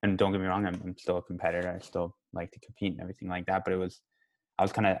 And don't get me wrong, I'm still a competitor. I still like to compete and everything like that. But I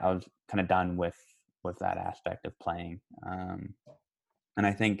was kind of done with that aspect of playing. And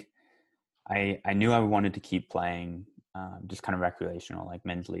I think I knew I wanted to keep playing, just kind of recreational, like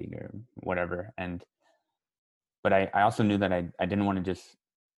men's league or whatever. But I also knew that I didn't want to just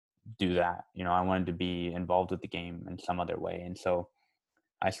do that. You know, I wanted to be involved with the game in some other way. And so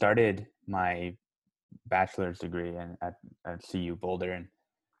I started my bachelor's degree at CU Boulder, and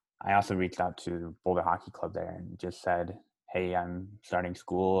I also reached out to Boulder Hockey Club there and just said, hey, I'm starting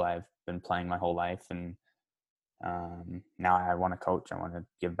school. I've been playing my whole life, and now I want to coach. I want to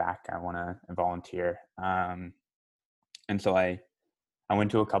give back. I want to volunteer. And so I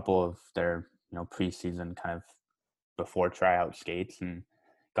went to a couple of their, preseason kind of before tryout skates, and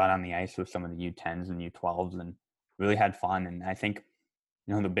got on the ice with some of the U10s and U12s and really had fun. And I think,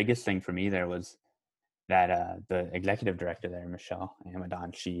 the biggest thing for me there was that the executive director there, Michelle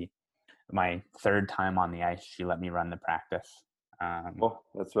Amadon, my third time on the ice, she let me run the practice.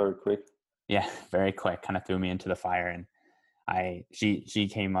 That's very quick. Yeah, very quick. Kind of threw me into the fire, and she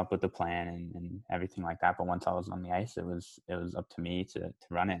came up with the plan and everything like that. But once I was on the ice, it was up to me to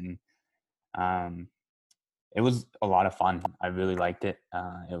run it, and it was a lot of fun. I really liked it.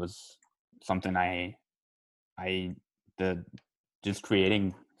 It was something just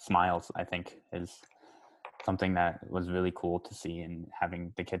creating smiles, I think, is something that was really cool to see, and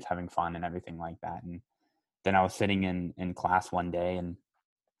having the kids having fun and everything like that. And then I was sitting in class one day, and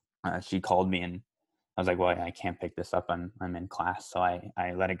she called me, and I was like, well, I can't pick this up. I'm in class. So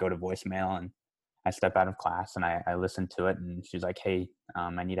I let it go to voicemail, and I step out of class, and I listened to it, and she's like, hey,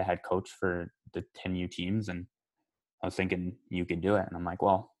 I need a head coach for the 10U teams. And I was thinking you could do it. And I'm like,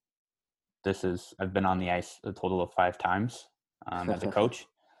 well, I've been on the ice a total of 5 times as a coach.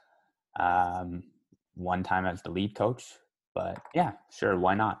 One time as the lead coach, but yeah, sure.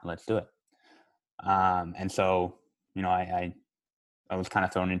 Why not? Let's do it. And so, I was kind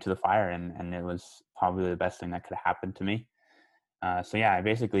of thrown into the fire, and it was probably the best thing that could have happened to me. So yeah, I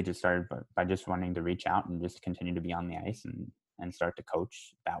basically just started by just wanting to reach out and just continue to be on the ice and start to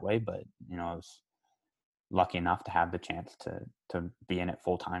coach that way. But, I was lucky enough to have the chance to be in it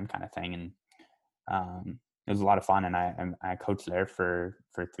full time kind of thing. And it was a lot of fun. And I coached there for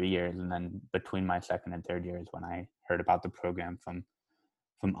 3 years. And then between my second and third years, when I heard about the program from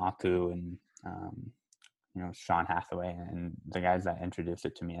Aku and, Sean Hathaway and the guys that introduced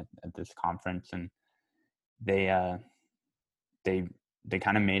it to me at this conference, and they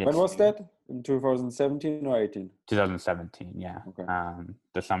kind of made it. When was that? In 2017 or 18? 2017, yeah. Okay.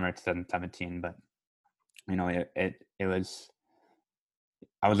 The summer of 2017, but it was.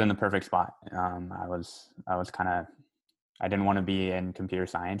 I was in the perfect spot. I was kind of I didn't want to be in computer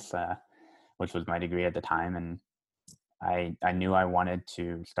science, which was my degree at the time. And I knew I wanted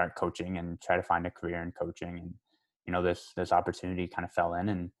to start coaching and try to find a career in coaching. And, this opportunity kind of fell in,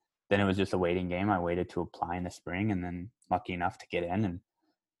 and then it was just a waiting game. I waited to apply in the spring and then lucky enough to get in. And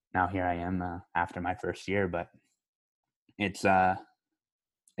now here I am after my first year. But it's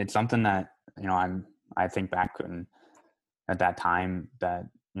something that, I think back and at that time that,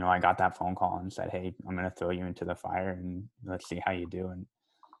 I got that phone call and said, "Hey, I'm going to throw you into the fire and let's see how you do." And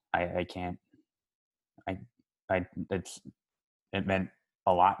I can't, I, it meant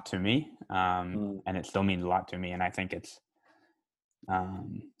a lot to me. And it still means a lot to me. And I think it's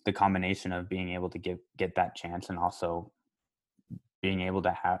the combination of being able to get that chance, and also being able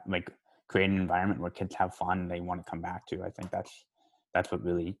to have, like, create an environment where kids have fun and they want to come back to. I think that's what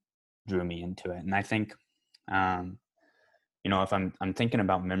really drew me into it. And I think, if I'm thinking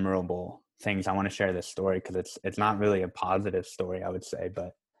about memorable things, I want to share this story because it's not really a positive story, I would say,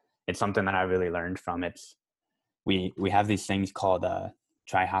 but it's something that I really learned from. We have these things called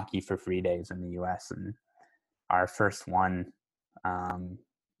Try Hockey for Free days in the US, and our first one,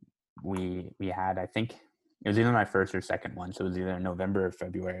 we had, I think it was either my first or second one, so it was either November or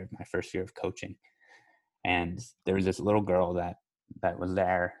February of my first year of coaching. And there was this little girl that was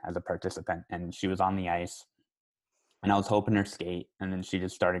there as a participant, and she was on the ice, and I was helping her skate, and then she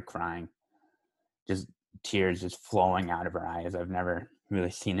just started crying, just tears just flowing out of her eyes. I've never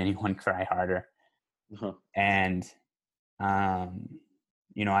really seen anyone cry harder. Uh-huh. And I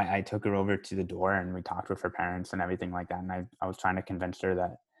took her over to the door and we talked with her parents and everything like that. And I was trying to convince her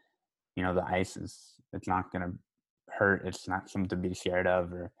that, the ice it's not going to hurt. It's not something to be scared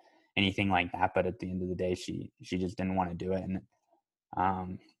of or anything like that. But at the end of the day, she just didn't want to do it. And,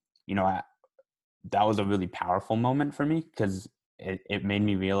 that was a really powerful moment for me because it made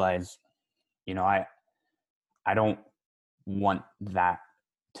me realize, I don't want that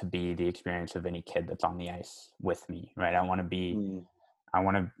to be the experience of any kid that's on the ice with me, right? I want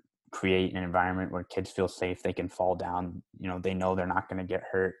to create an environment where kids feel safe. They can fall down. They know they're not going to get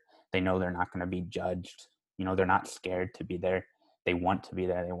hurt. They know they're not going to be judged. They're not scared to be there. They want to be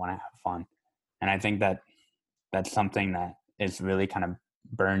there. They want to have fun. And I think that that's something that is really kind of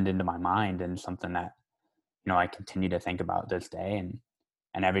burned into my mind, and something that, I continue to think about this day.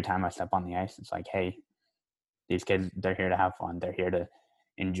 And every time I step on the ice, it's like, hey, these kids, they're here to have fun. They're here to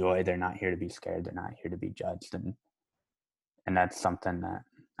enjoy. They're not here to be scared. They're not here to be judged. And that's something that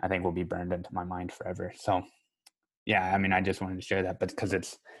I think will be burned into my mind forever. So yeah, I mean, I just wanted to share that, but because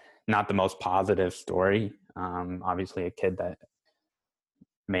it's not the most positive story. Obviously a kid that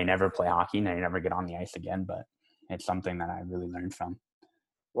may never play hockey, may never get on the ice again, but it's something that I really learned from.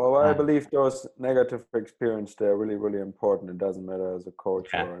 Well, I believe those negative experiences, they're really, really important. It doesn't matter as a coach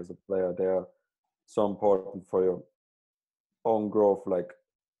or as a player. They're so important for your own growth, like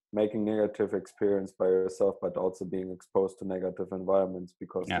making negative experience by yourself, but also being exposed to negative environments,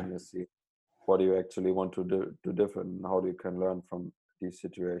 because then you see what do you actually want to do different, and how you can learn from these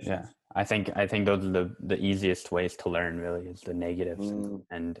situations. Yeah, I think those are the easiest ways to learn, really, is the negatives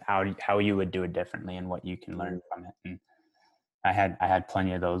and how you would do it differently and what you can learn from it. And I had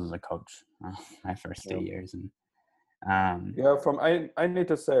plenty of those as a coach my first 3 years. And I need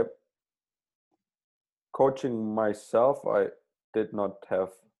to say, coaching myself, I did not have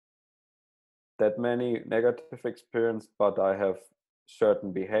that many negative experience, but I have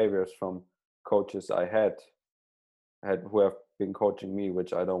certain behaviors from coaches I had who have been coaching me,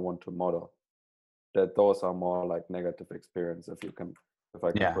 which I don't want to model. That those are more like negative experience, if I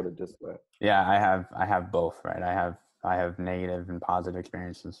can put it this way. Yeah, I have both, right? I have negative and positive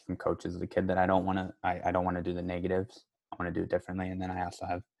experiences from coaches as a kid that I don't want to do the negatives. I want to do it differently. And then I also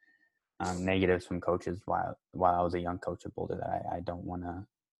have negatives from coaches while I was a young coach at Boulder that I don't want to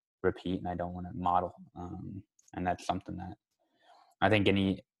repeat and I don't want to model. And that's something that I think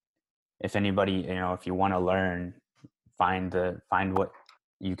if anybody, if you want to learn, find what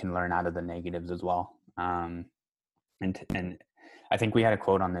you can learn out of the negatives as well. And I think we had a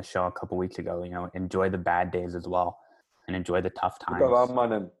quote on this show a couple weeks ago, enjoy the bad days as well and enjoy the tough times.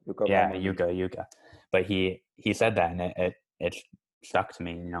 Yuka. But he said that, and it stuck to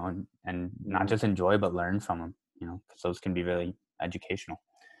me, and not just enjoy, but learn from them, because those can be really educational.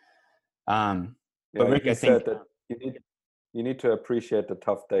 But Rick, he said that you need to appreciate the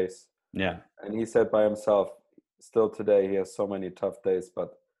tough days. Yeah. And he said by himself, still today, he has so many tough days,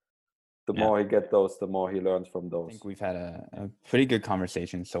 but the more he gets those, the more he learns from those. I think we've had a pretty good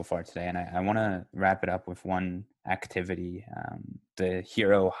conversation so far today, and I want to wrap it up with one activity, the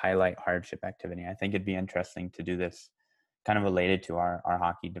Hero Highlight Hardship activity. I think it'd be interesting to do this kind of related to our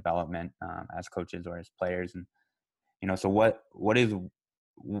hockey development as coaches or as players. And So what is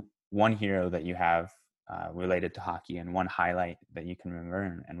one hero that you have related to hockey, and one highlight that you can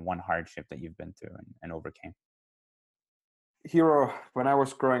remember, and one hardship that you've been through and overcame? Hero, when I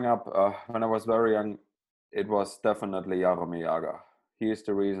was growing up, when I was very young, it was definitely Jaromir Jagr. He is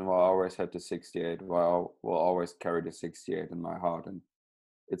the reason why I always had the 68, why I will always carry the 68 in my heart. And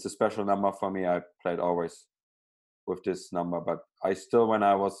it's a special number for me. I played always with this number, but I still, when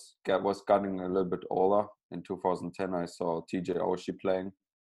I was getting a little bit older in 2010, I saw TJ Oshie playing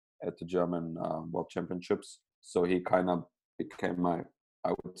at the German World Championships. So he kind of became my,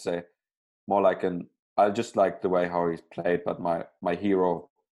 I would say, more like I just like the way how he's played, but my hero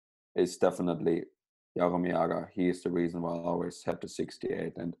is definitely Jaromir Jagr. He is the reason why I always had the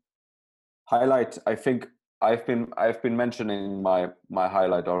 68. And highlight, I think I've been mentioning my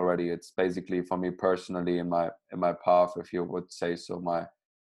highlight already. It's basically for me personally in my path, if you would say so.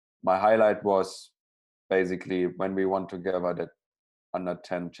 My highlight was basically when we won together that under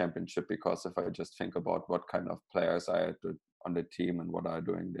 10 championship, because if I just think about what kind of players I had on the team and what I'm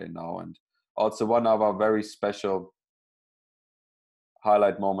doing there now. And also one other very special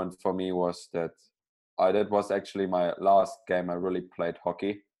highlight moment for me was that was actually my last game I really played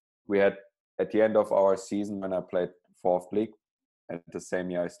hockey. We had at the end of our season when I played fourth league, and the same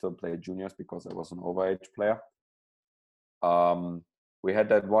year I still played juniors because I was an overage player. We had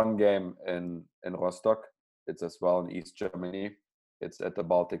that one game in Rostock. It's as well in East Germany. It's at the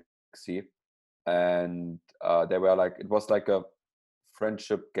Baltic Sea, and it was like a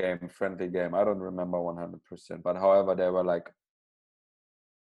friendship game, friendly game. I don't remember 100%, but however, there were like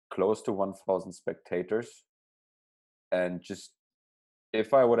close to 1,000 spectators, and just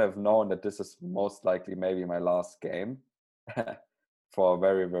if I would have known that this is most likely maybe my last game for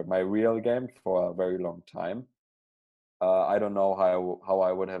my real game for a very long time, I don't know how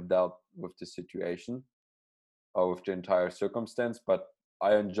I would have dealt with the situation or with the entire circumstance. But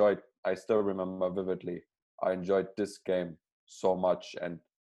I still remember vividly, I enjoyed this game so much, and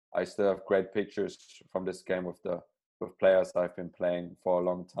I still have great pictures from this game with players I've been playing for a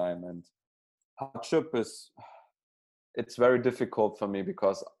long time. And hardship it's very difficult for me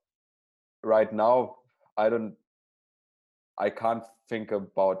because right now I can't think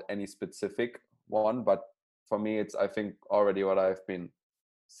about any specific one, but for me it's, I think, already what I've been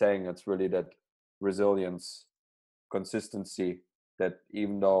saying, it's really that resilience, consistency, that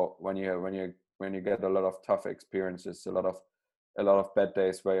even though when you get a lot of tough experiences, a lot of bad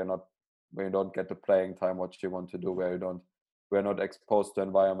days where you don't get the playing time what you want to do, we're not exposed to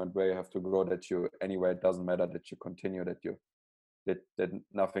environment where you have to grow, that you anyway, it doesn't matter, that you continue, that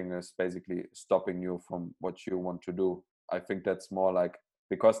nothing is basically stopping you from what you want to do. I think that's more like,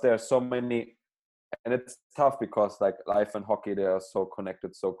 because there are so many, and it's tough because like life and hockey, they are so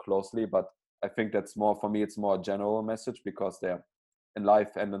connected so closely. But I think that's more, for me, it's more a general message, because they're in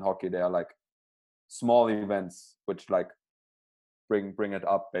life and in hockey, they are like small events which like bring it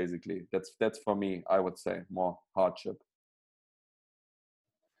up basically. That's for me, I would say, more hardship.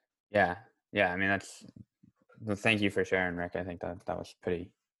 Yeah, yeah. I mean, thank you for sharing, Rick. I think that was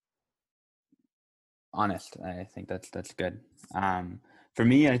pretty honest. I think that's good. For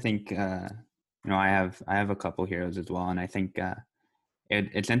me, I think I have a couple heroes as well, and I think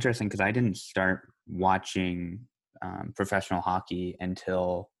it's interesting because I didn't start watching professional hockey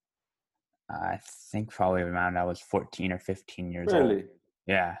until I think probably around I was 14 or 15 years old. Really?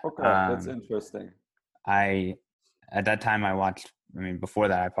 Yeah. Okay, that's interesting. I At that time I watched. I mean, before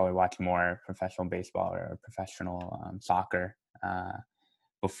that I probably watched more professional baseball or professional soccer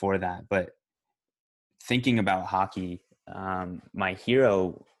before that. But thinking about hockey, my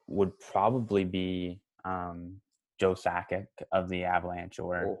hero would probably be Joe Sakic of the Avalanche,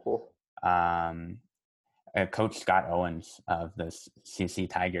 or Oh, um, Coach Scott Owens of the CC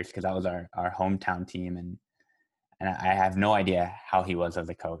Tigers, because that was our hometown team, and I have no idea how he was as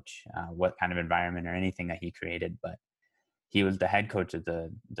a coach, what kind of environment or anything that he created, but he was the head coach of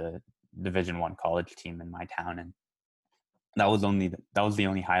the Division I college team in my town, and that was the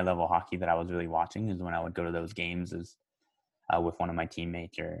only high level hockey that I was really watching, is when I would go to those games with one of my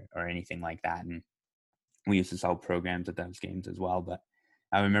teammates or anything like that. And we used to sell programs at those games as well. But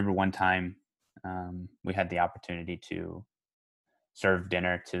I remember one time we had the opportunity to serve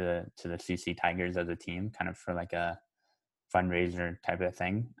dinner to the CC Tigers as a team, kind of for like a fundraiser type of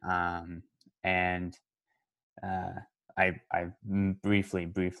thing. And I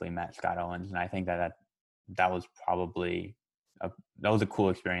briefly met Scott Owens, and I think that was probably that was a cool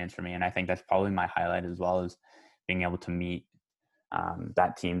experience for me, and I think that's probably my highlight, as well as being able to meet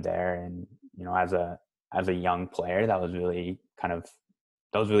that team there. And as a young player, that was really kind of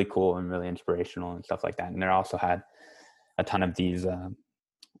that was really cool and really inspirational and stuff like that. And they also had a ton of these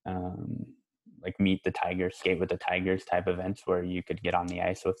like meet the Tigers, skate with the Tigers type events where you could get on the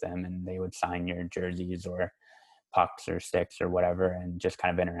ice with them and they would sign your jerseys or pucks or sticks or whatever, and just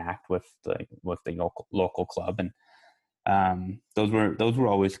kind of interact with the local club. And those were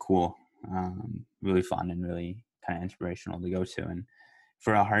always cool, really fun and really kind of inspirational to go to. And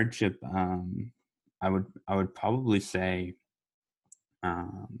for a hardship, I would probably say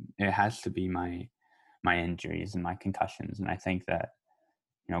it has to be my injuries and my concussions. And I think that,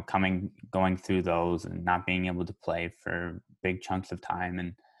 you know, going through those and not being able to play for big chunks of time,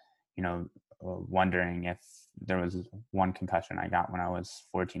 and, you know, wondering if there was one concussion I got when I was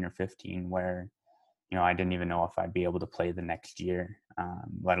 14 or 15 where, you know, I didn't even know if I'd be able to play the next year,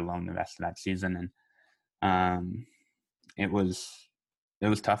 let alone the rest of that season. And it was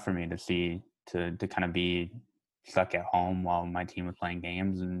tough for me to see, to kind of be stuck at home while my team was playing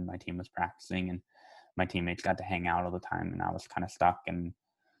games and my team was practicing and my teammates got to hang out all the time, and I was kind of stuck and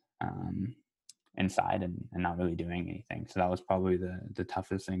inside and not really doing anything. So that was probably the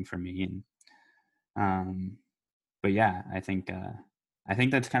toughest thing for me. And but yeah, I think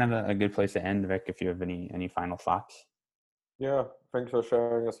that's kind of a good place to end, Rick, if you have any final thoughts. Yeah, thanks for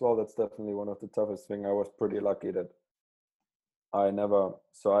sharing as well. That's definitely one of the toughest things. I was pretty lucky that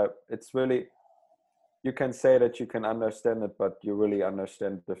it's really, you can say that you can understand it, but you really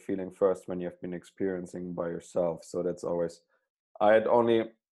understand the feeling first when you have been experiencing by yourself. So that's always, I had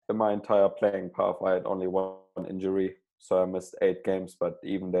only, in my entire playing path, I had only one injury. So I missed 8 games, but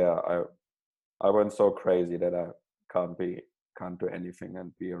even there, I went so crazy that I can't do anything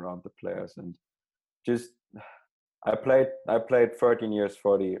and be around the players. And just, I played 13 years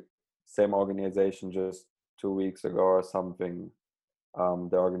for the same organization just 2 weeks ago or something.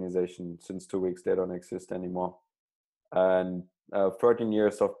 The organization, since 2 weeks, they don't exist anymore. And 13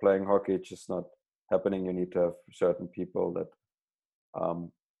 years of playing hockey, it's just not happening. You need to have certain people that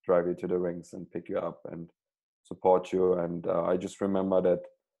drive you to the rinks and pick you up and support you. And I just remember that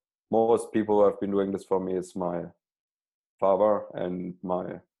most people who have been doing this for me is my father and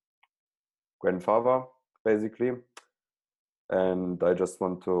my grandfather, basically. And I just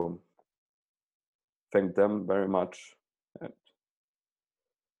want to thank them very much. And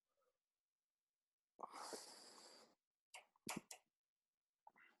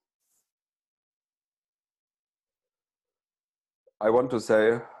I want to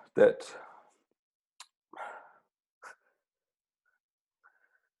say that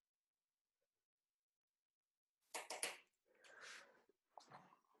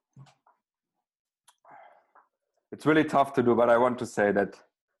it's really tough to do, but I want to say that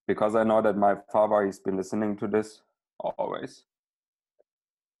because I know that my father, he's been listening to this always.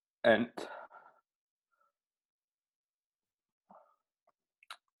 And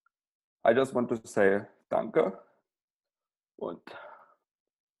I just want to say danke.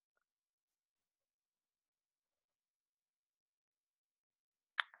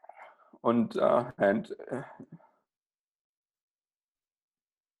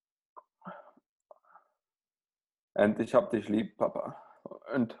 And ich hab dich lieb, Papa.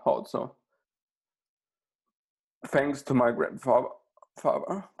 And also thanks to my grandfather,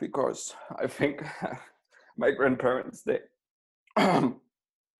 because I think my grandparents, they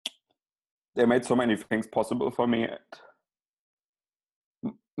they made so many things possible for me. And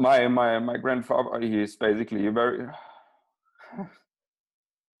my grandfather, he is basically a very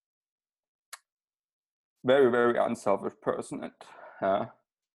very unselfish person. And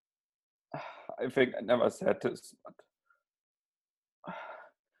I think I never said this, but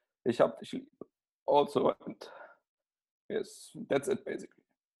ich hab dich lieb also. And yes, that's it basically.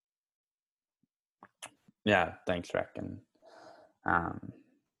 Yeah, thanks, Rick. And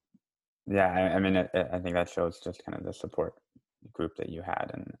yeah, I mean, I think that shows just kind of the support group that you had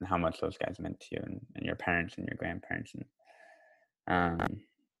and how much those guys meant to you and your parents and your grandparents. And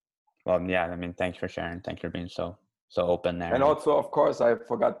well, yeah, I mean, thanks for sharing. Thanks for being so open there. And also, of course, I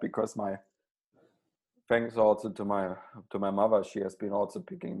forgot, because thanks also to my mother. She has been also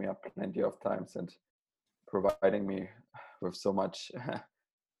picking me up plenty of times and providing me with so much,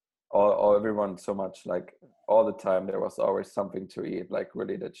 everyone so much, like all the time. There was always something to eat, like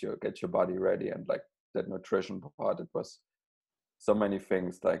really that you get your body ready, and like that nutrition part. It was so many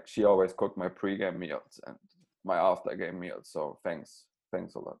things. Like she always cooked my pre-game meals and my after-game meals. So thanks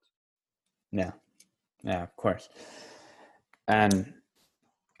a lot. Yeah, of course. And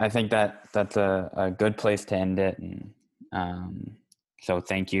I think that's a good place to end it. And so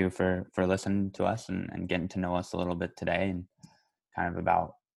thank you for listening to us and getting to know us a little bit today, and kind of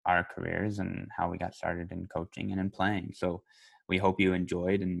about our careers and how we got started in coaching and in playing. So we hope you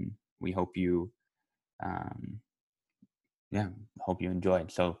enjoyed, and we hope you, hope you enjoyed.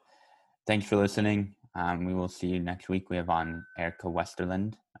 So thanks for listening. We will see you next week. We have on Erica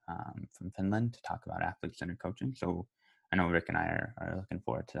Westerlund from Finland to talk about athlete-centered coaching. So I know Rick and I are looking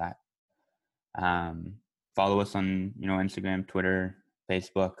forward to that. Follow us on, Instagram, Twitter,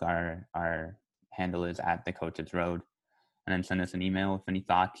 Facebook. Our handle is @thecoachesroad. And then send us an email with any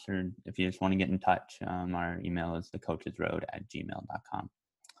thoughts, or if you just want to get in touch. Our email is thecoachesroad@gmail.com.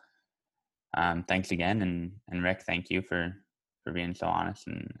 Thanks again. And Rick, thank you for being so honest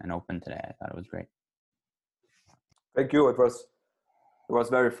and open today. I thought it was great. Thank you. It was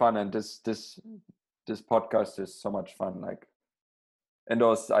very fun, and this podcast is so much fun. Like, and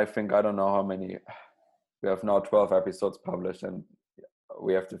those, I think, I don't know how many, we have now 12 episodes published, and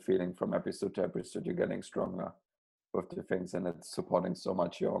we have the feeling from episode to episode you're getting stronger with the things, and it's supporting so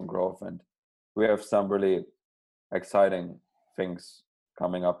much your own growth. And we have some really exciting things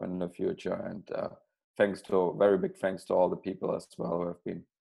coming up in the future. And very big thanks to all the people as well who have been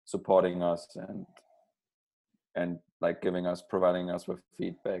supporting us and like providing us with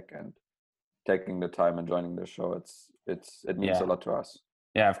feedback and taking the time and joining the show. It means a lot to us.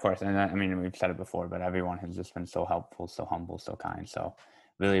 Yeah, of course. And I mean, we've said it before, but everyone has just been so helpful, so humble, so kind. So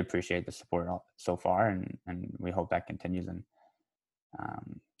really appreciate the support so far, and we hope that continues. And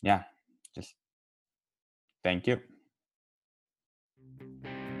just thank you.